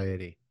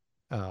society.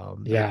 I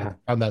Yeah.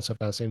 found that so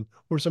fascinating.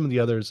 What were some of the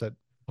others that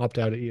popped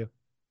out at you?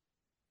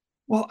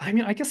 Well, I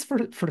mean, I guess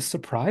for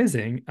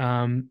surprising,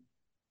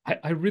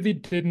 I really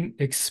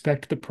didn't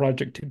expect the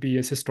project to be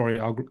as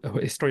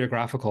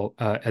historiographical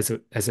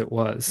as it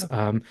was.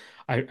 Yeah.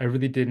 I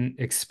really didn't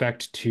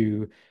expect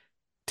to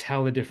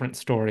tell a different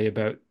story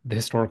about the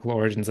historical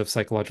origins of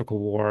psychological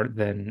war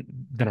than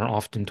are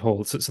often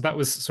told. So that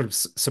was sort of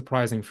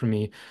surprising for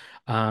me.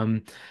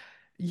 Um,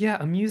 yeah,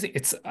 amusing.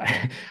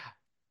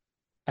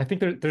 I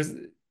think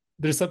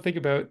there's something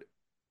about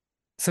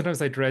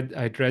sometimes I dread,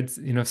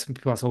 some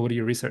people ask, well, what do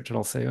you research? And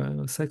I'll say,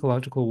 oh,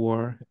 psychological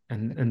war.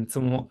 And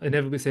someone will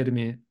inevitably say to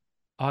me,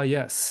 ah,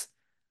 yes,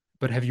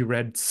 but have you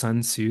read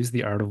Sun Tzu's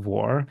The Art of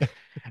War?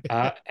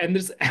 And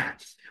there's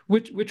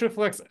which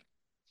reflects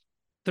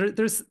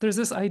there's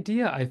this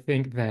idea, I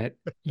think, that,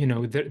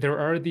 there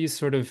are these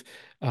sort of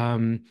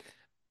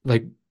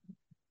like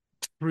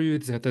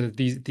truths that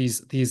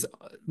these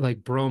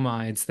like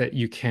bromides that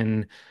you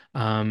can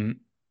um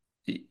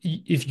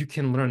if you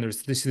can learn,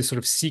 there's this sort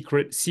of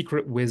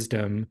secret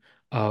wisdom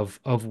of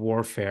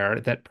warfare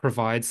that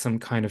provides some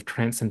kind of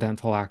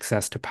transcendental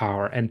access to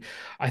power. And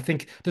I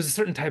think there's a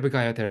certain type of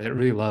guy out there that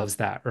really loves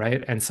that,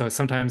 right? And so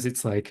sometimes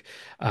it's like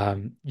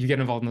you get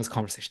involved in those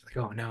conversations, like,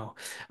 oh no.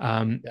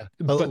 Yeah,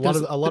 But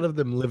there's a lot of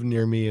them live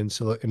near me and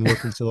work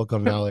in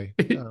Silicon Valley.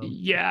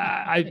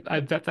 yeah, I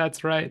bet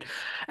that's right.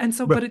 And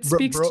so, but it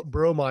speaks to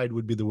Bromide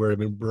would be the word. I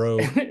mean, bro.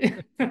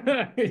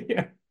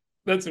 yeah,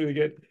 that's really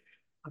good.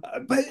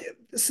 But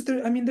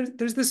so I mean,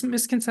 there's this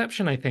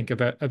misconception, I think,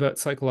 about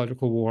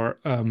psychological war,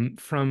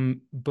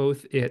 from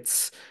both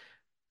its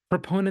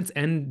proponents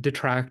and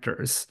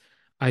detractors,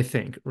 I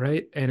think,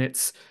 right? And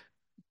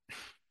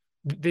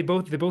they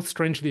both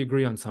strangely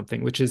agree on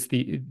something, which is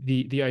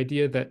the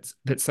idea that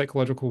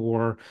psychological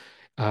war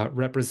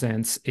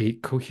represents a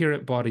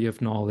coherent body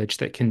of knowledge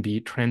that can be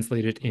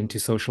translated into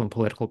social and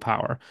political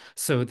power.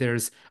 So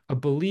there's a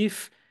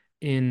belief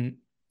in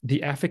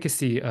the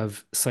efficacy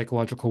of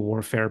psychological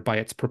warfare by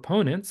its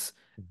proponents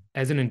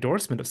as an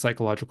endorsement of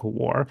psychological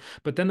war,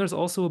 but then there's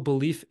also a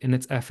belief in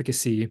its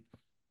efficacy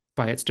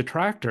by its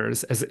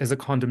detractors as a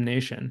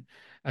condemnation.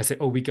 I say,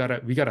 oh, we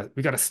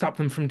gotta stop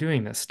them from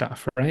doing this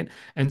stuff, right?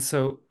 And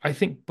so I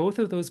think both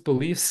of those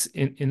beliefs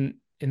in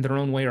their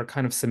own way are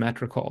kind of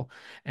symmetrical,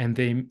 and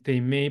they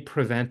may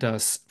prevent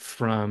us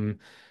from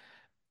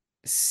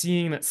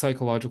seeing that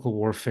psychological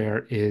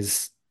warfare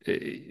is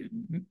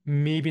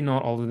maybe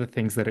not all of the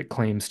things that it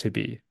claims to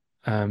be.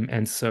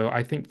 And so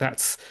I think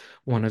that's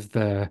one of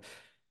the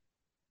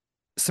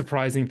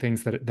surprising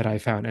things that I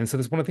found. And so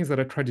that's one of the things that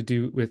I tried to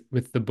do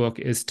with the book,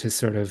 is to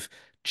sort of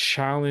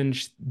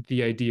challenge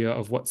the idea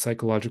of what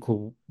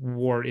psychological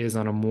war is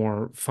on a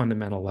more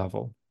fundamental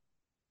level.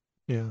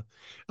 Yeah.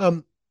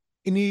 Um,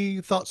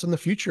 any thoughts on the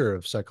future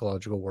of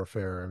psychological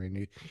warfare? I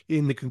mean,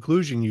 in the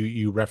conclusion,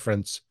 you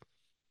reference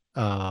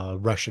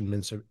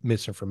Russian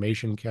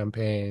misinformation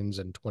campaigns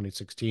in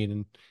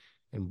 2016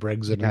 and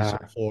Brexit and so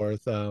Yeah.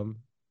 forth.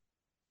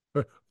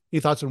 Any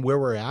thoughts on where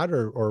we're at,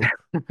 or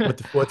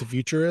what the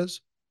future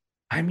is?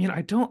 I mean,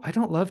 I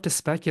don't love to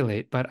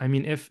speculate, but I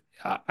mean, if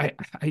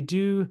I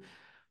do,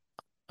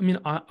 I mean,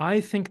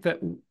 I think that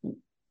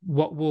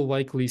what we'll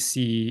likely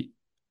see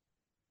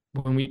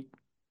when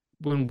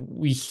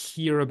we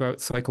hear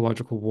about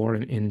psychological war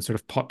in sort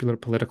of popular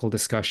political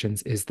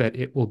discussions is that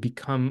it will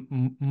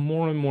become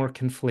more and more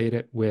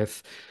conflated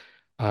with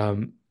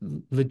um,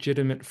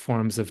 legitimate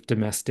forms of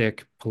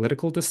domestic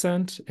political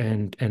dissent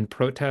and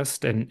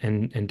protest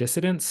and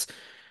dissidence.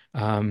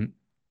 Um,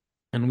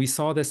 and we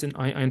saw this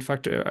in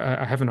fact,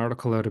 I have an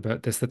article out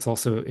about this that's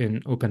also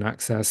in open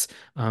access.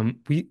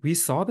 We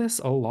saw this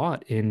a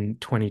lot in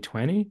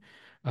 2020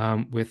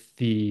 with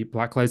the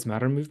Black Lives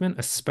Matter movement,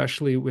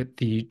 especially with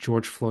the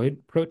George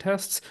Floyd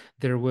protests.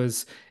 There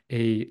was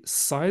a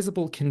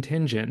sizable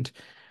contingent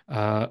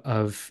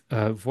of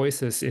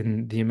voices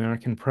in the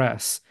American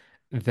press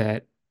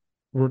that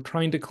were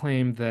trying to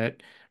claim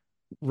that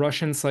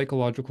Russian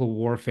psychological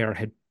warfare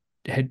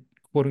had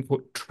quote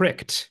unquote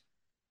tricked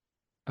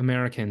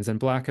Americans and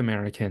Black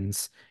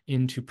Americans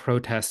into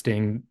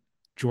protesting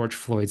George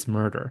Floyd's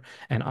murder.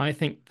 And I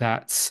think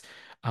that's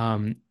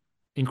um,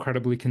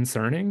 incredibly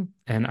concerning.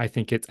 And I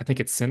think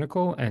it's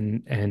cynical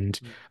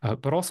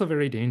but also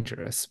very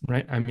dangerous,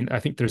 right? I mean, I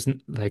think there's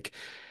like,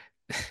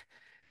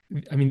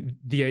 I mean,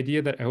 the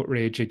idea that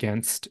outrage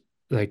against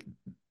like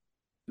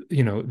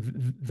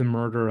the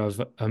murder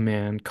of a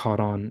man caught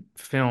on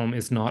film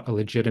is not a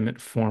legitimate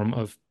form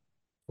of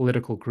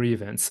political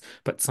grievance,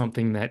 but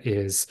something that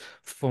is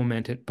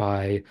fomented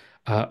by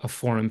a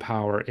foreign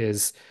power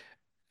is,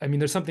 I mean,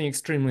 there's something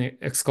extremely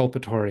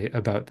exculpatory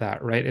about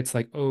that, right? It's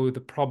like, oh,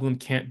 the problem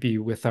can't be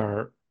with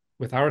our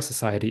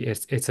society.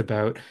 It's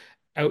about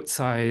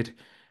outside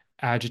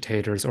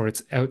agitators or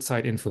it's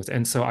outside influence.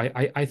 And so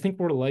I think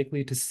we're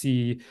likely to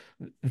see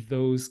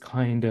those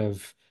kind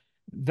of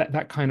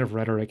that kind of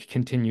rhetoric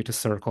continue to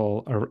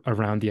circle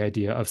around the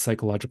idea of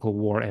psychological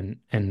war and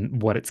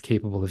what it's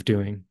capable of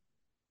doing.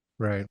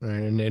 Right,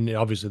 right. And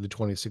obviously the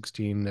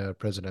 2016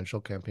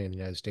 presidential campaign in the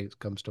United States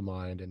comes to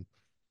mind. And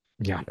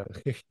Yeah, you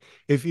know,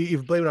 if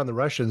you blame it on the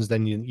Russians,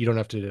 then you don't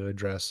have to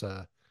address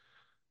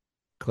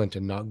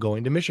Clinton not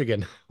going to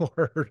Michigan,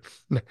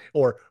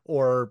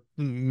 or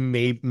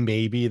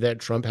maybe that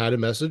Trump had a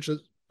message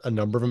that a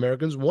number of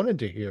Americans wanted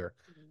to hear.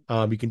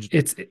 You can just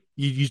it's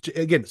you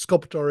again,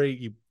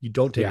 exculpatory. You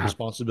don't take yeah,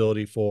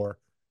 responsibility for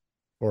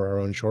our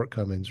own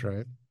shortcomings,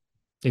 right?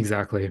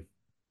 exactly.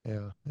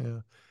 Yeah, yeah.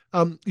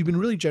 You've been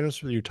really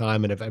generous with your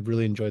time, and I've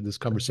really enjoyed this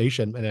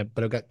conversation.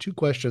 But I've got two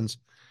questions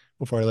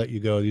before I let you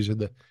go. These are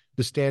the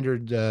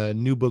standard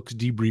new books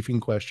debriefing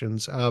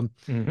questions.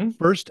 Hmm.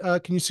 First,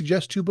 can you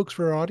suggest two books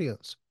for our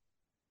audience?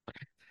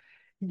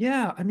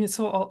 Yeah, I mean,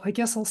 so I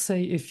guess I'll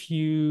say if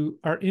you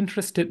are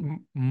interested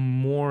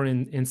more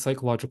in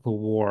psychological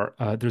war,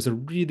 there's a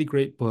really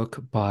great book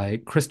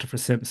by Christopher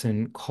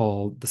Simpson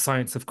called The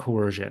Science of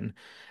Coercion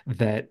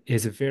that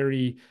is a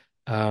very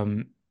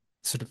um,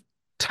 sort of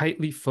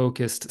tightly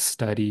focused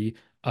study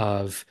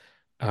of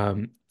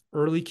um,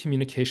 early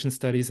communication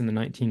studies in the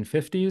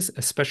 1950s,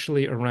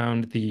 especially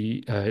around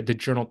the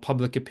journal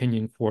Public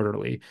Opinion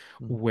Quarterly,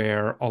 Mm.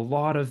 where a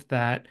lot of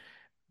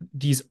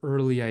these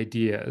early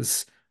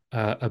ideas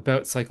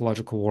about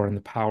psychological war and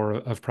the power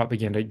of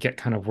propaganda get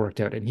kind of worked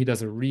out. And he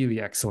does a really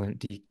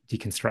excellent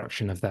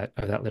deconstruction of that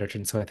literature.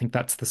 And so I think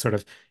that's the sort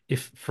of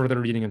if further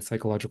reading in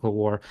psychological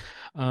war.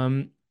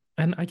 Um,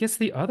 and I guess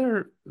the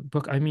other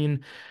book, I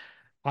mean,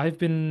 I've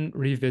been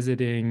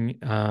revisiting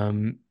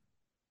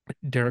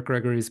Derek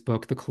Gregory's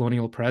book, The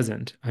Colonial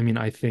Present. I mean,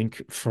 I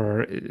think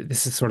for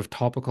this is sort of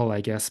topical,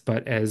 I guess,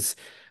 but as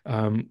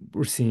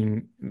we're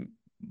seeing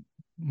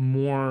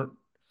more,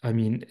 I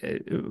mean,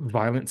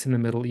 violence in the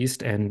Middle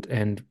East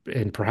and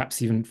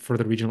perhaps even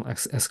further regional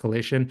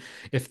escalation.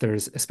 If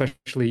there's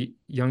especially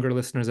younger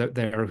listeners out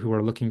there who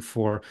are looking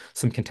for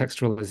some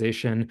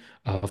contextualization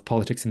of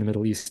politics in the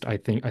Middle East, I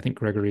think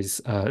Gregory's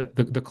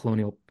the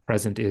Colonial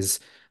Present is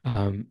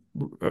a,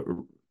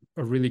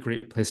 a really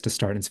great place to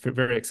start. It's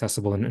very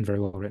accessible and very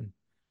well written.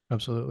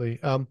 Absolutely.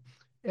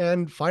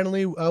 And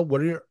finally, what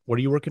are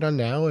you working on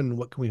now, and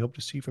what can we hope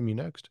to see from you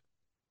next?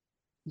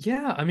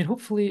 Yeah, I mean,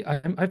 hopefully,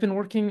 I've been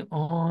working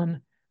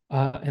on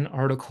an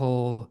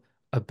article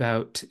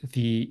about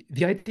the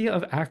idea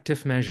of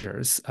active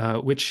measures,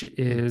 which Mm.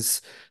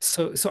 is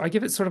so I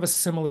give it sort of a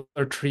similar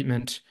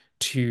treatment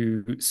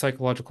to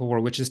psychological war,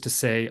 which is to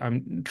say,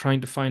 I'm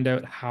trying to find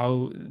out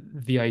how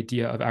the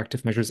idea of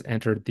active measures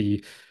entered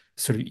the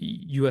sort of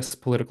U.S.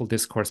 political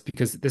discourse,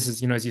 because this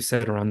is, as you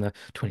said, around the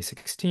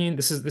 2016.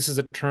 This is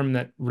a term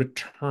that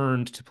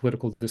returned to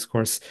political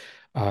discourse.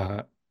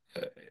 Uh,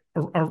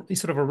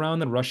 sort of around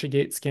the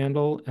Russiagate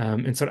scandal.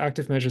 And so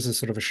active measures is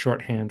sort of a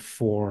shorthand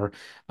for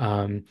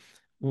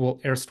well,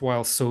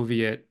 erstwhile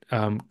Soviet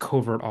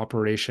covert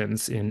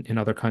operations in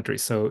other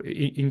countries. So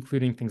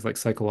including things like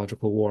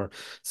psychological war.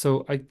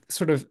 So I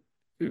sort of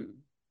uh,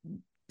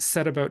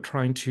 set about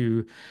trying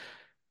to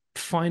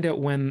find out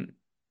when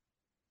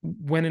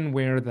and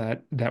where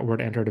that word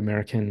entered the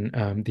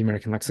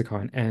American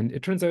lexicon. And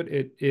it turns out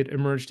it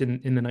emerged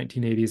in the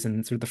 1980s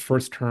and sort of the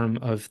first term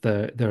of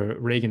the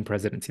Reagan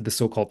presidency, the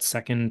so-called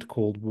Second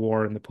Cold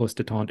War in the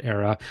post-detente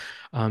era.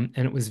 And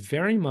it was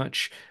very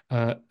much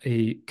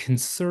a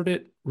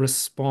concerted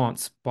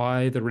response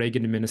by the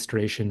Reagan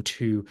administration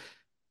to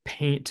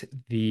paint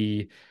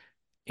the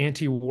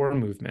anti-war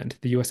movement,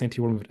 the U.S.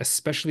 anti-war movement,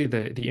 especially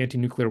the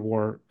anti-nuclear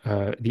war,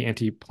 the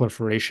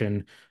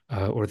anti-proliferation,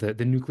 or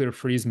the nuclear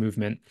freeze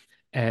movement,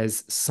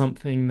 as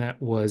something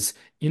that was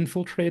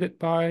infiltrated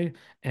by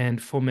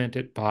and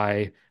fomented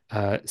by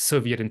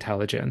Soviet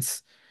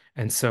intelligence.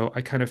 And so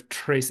I kind of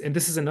trace, and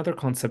this is another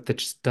concept that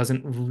just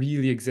doesn't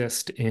really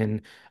exist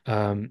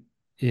um,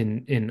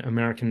 in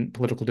American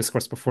political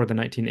discourse before the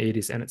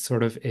 1980s, and it's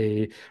sort of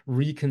a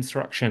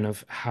reconstruction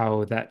of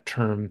how that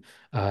term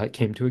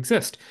came to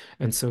exist.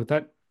 And so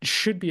that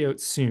should be out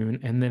soon.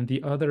 And then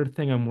the other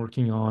thing I'm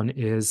working on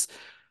is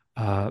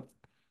uh,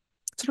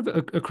 sort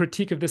of a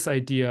critique of this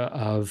idea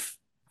of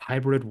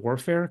hybrid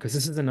warfare, because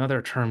this is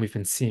another term we've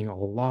been seeing a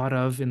lot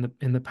of in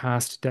the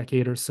past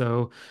decade or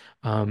so.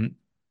 Um,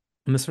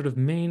 and the sort of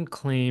main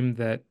claim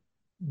that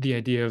the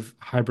idea of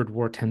hybrid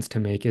war tends to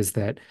make is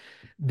that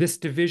this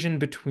division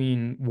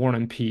between war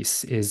and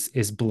peace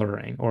is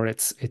blurring, or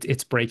it's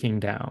breaking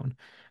down.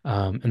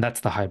 And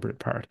that's the hybrid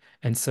part.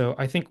 And so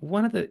I think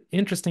one of the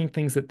interesting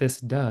things that this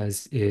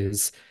does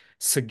is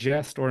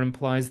suggest or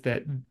implies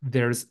that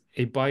there's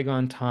a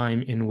bygone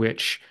time in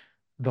which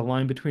the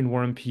line between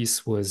war and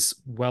peace was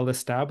well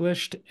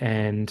established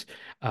and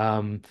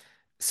um,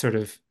 sort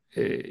of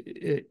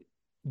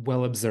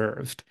well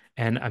observed.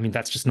 And I mean,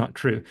 that's just not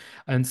true.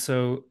 And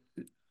so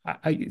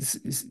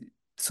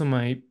so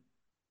my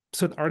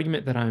so the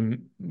argument that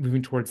I'm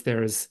moving towards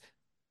there is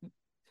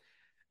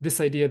this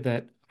idea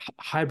that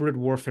hybrid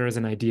warfare as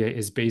an idea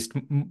is based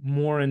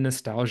more in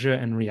nostalgia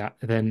and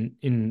than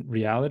in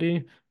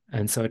reality.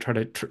 And so I try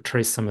to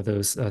trace some of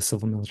those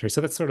civil military.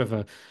 So that's sort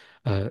of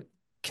a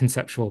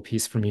conceptual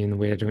piece for me in the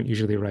way I don't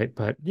usually write.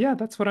 But yeah,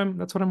 that's what I'm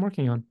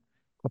working on.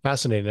 Well,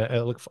 fascinating. I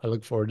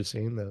look forward to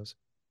seeing those.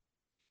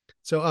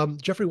 So,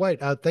 Jeffrey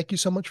Whyte, thank you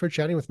so much for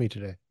chatting with me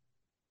today.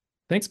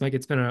 Thanks, Mike.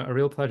 It's been a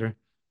real pleasure.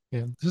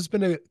 Yeah, this has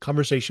been a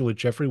conversation with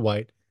Jeffrey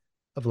Whyte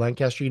of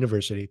Lancaster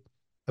University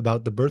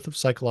about the birth of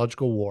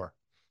psychological war,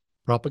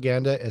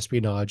 propaganda,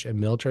 espionage, and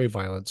military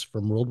violence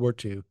from World War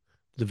II to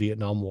the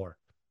Vietnam War,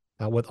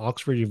 with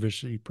Oxford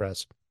University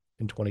Press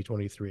in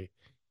 2023.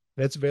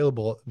 And it's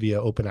available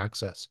via open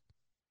access.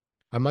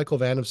 I'm Michael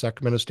Vann of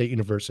Sacramento State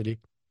University.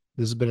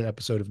 This has been an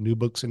episode of New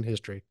Books in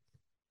History,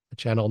 a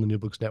channel on the New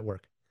Books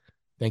Network.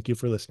 Thank you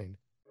for listening.